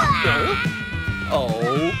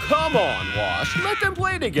 Oh, come on, Wash. Let them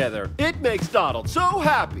play together. It makes Donald so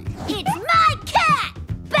happy. It's my cat,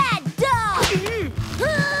 bad dog.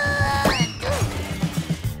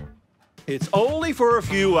 It's only for a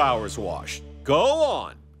few hours, Wash. Go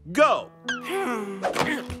on. Go.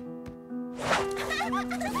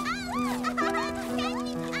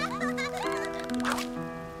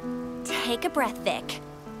 Take a breath, Vic.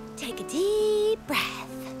 Take a deep breath.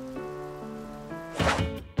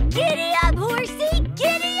 Giddy up, horsey!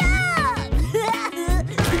 Giddy up!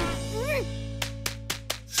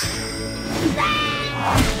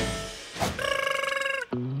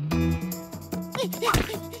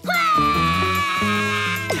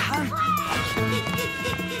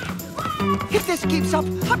 this keeps up,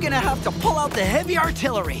 I'm gonna have to pull out the heavy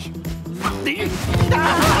artillery.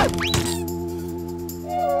 Ah!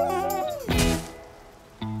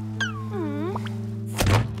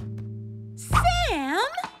 Sam,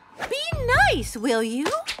 be nice, will you?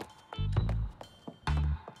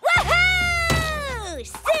 Woohoo!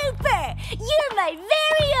 Super! You're my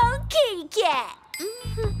very own kitty cat.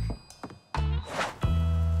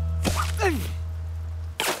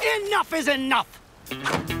 Enough is enough!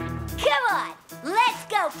 Come on, let's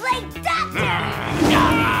go play doctor!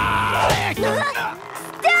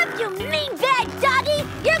 Stop, you mean bad doggy!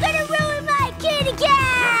 You're gonna ruin my kitty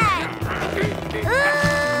cat!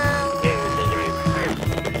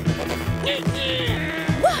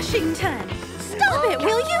 Washington, stop it,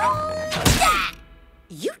 will you?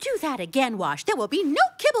 You do that again, Wash. There will be no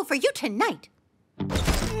kibble for you tonight.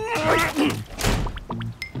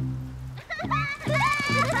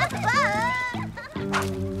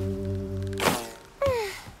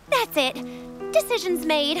 That's it. Decision's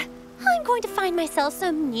made. I'm going to find myself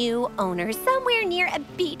some new owner somewhere near a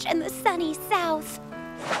beach in the sunny south.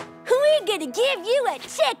 We're gonna give you a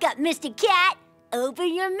checkup, Mr. Cat.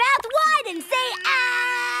 Open your mouth wide and say,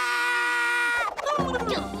 ah!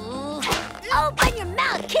 Open your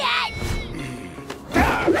mouth, cat!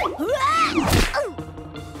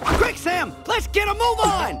 Quick, Sam! Let's get a move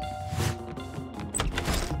on!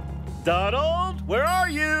 Donald, where are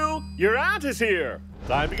you? Your aunt is here.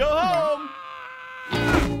 Time to go home. I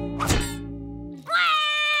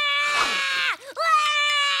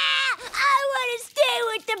want to stay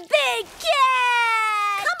with the big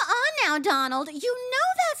cat! Come on now, Donald. You know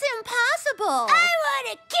that's impossible. I want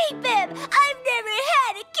to keep him! I've never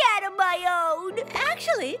had a cat of my own!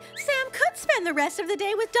 Actually, Sam could spend the rest of the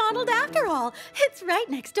day with Donald after all. It's right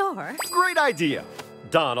next door. Great idea.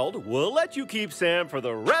 Donald, we'll let you keep Sam for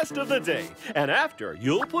the rest of the day. And after,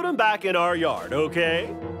 you'll put him back in our yard,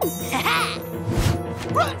 okay?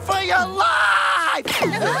 Run for your life!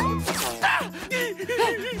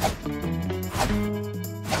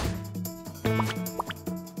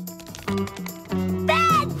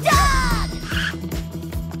 Bad dog!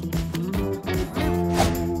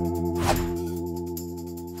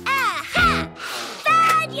 Aha!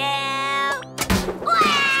 Found you!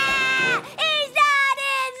 He's not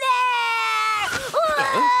in there!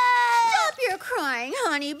 Stop your crying,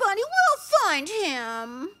 honey bunny. We'll find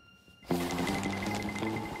him.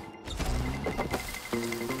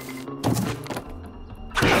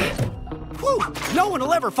 Whew, no one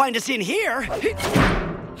will ever find us in here. Hey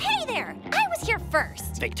there! I was here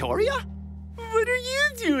first. Victoria? What are you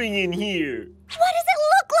doing in here? What does it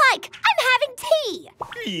look like? I'm having tea.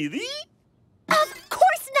 Really? Of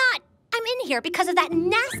course not! I'm in here because of that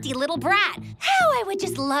nasty little brat. How I would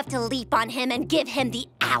just love to leap on him and give him the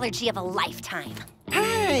allergy of a lifetime.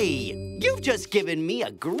 Hey, you've just given me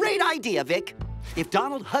a great idea, Vic. If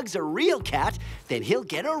Donald hugs a real cat, then he'll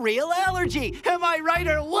get a real allergy. Am I right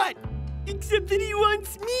or what? Except that he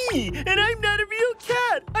wants me, and I'm not a real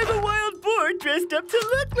cat. I'm a wild boar dressed up to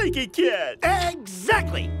look like a cat.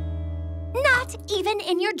 Exactly. Not even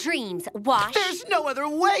in your dreams, Wash. There's no other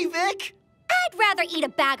way, Vic. I'd rather eat a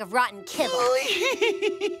bag of rotten kibble.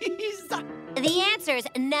 Please. The answer's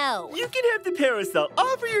no. You can have the parasol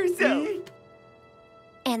all for yourself.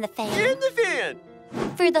 And the fan? And the fan.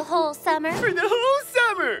 For the whole summer? For the whole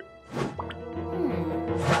summer.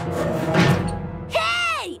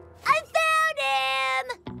 Hey! I found him!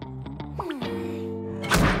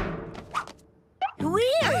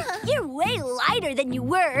 Weird. You're way lighter than you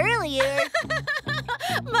were earlier.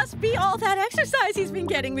 Must be all that exercise he's been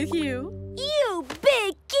getting with you. You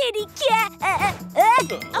big kitty cat!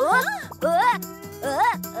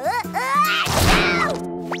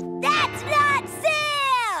 That's not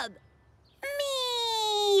Sam!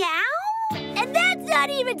 Meow? And that's not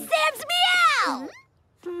even Sam's meow!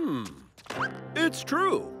 It's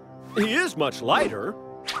true. He is much lighter.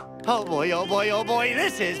 Oh boy,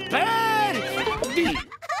 this is bad!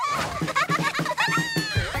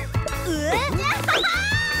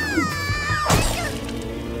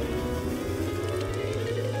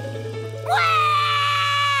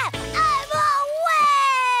 I'm all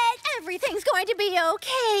wet! Everything's going to be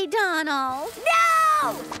okay, Donald.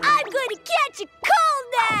 No! I'm going to catch a cold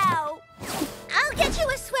now! I'll get you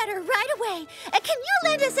a sweater right away. Can you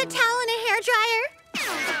lend us a towel and a hairdryer?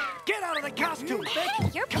 Get out of the costume, Vic! Hey,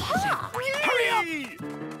 your paw! Hurry up!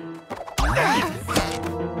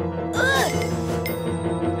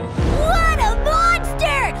 What a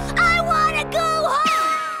monster! I want to go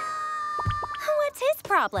home! What's his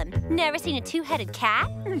problem? Never seen a two-headed cat?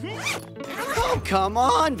 Oh, come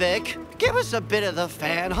on, Vic. Give us a bit of the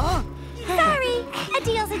fan, huh? Sorry, a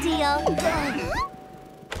deal's a deal.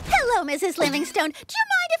 Hello, Mrs. Livingstone. Do you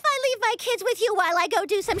mind if I leave my kids with you while I go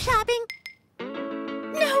do some shopping?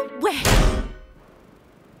 No way.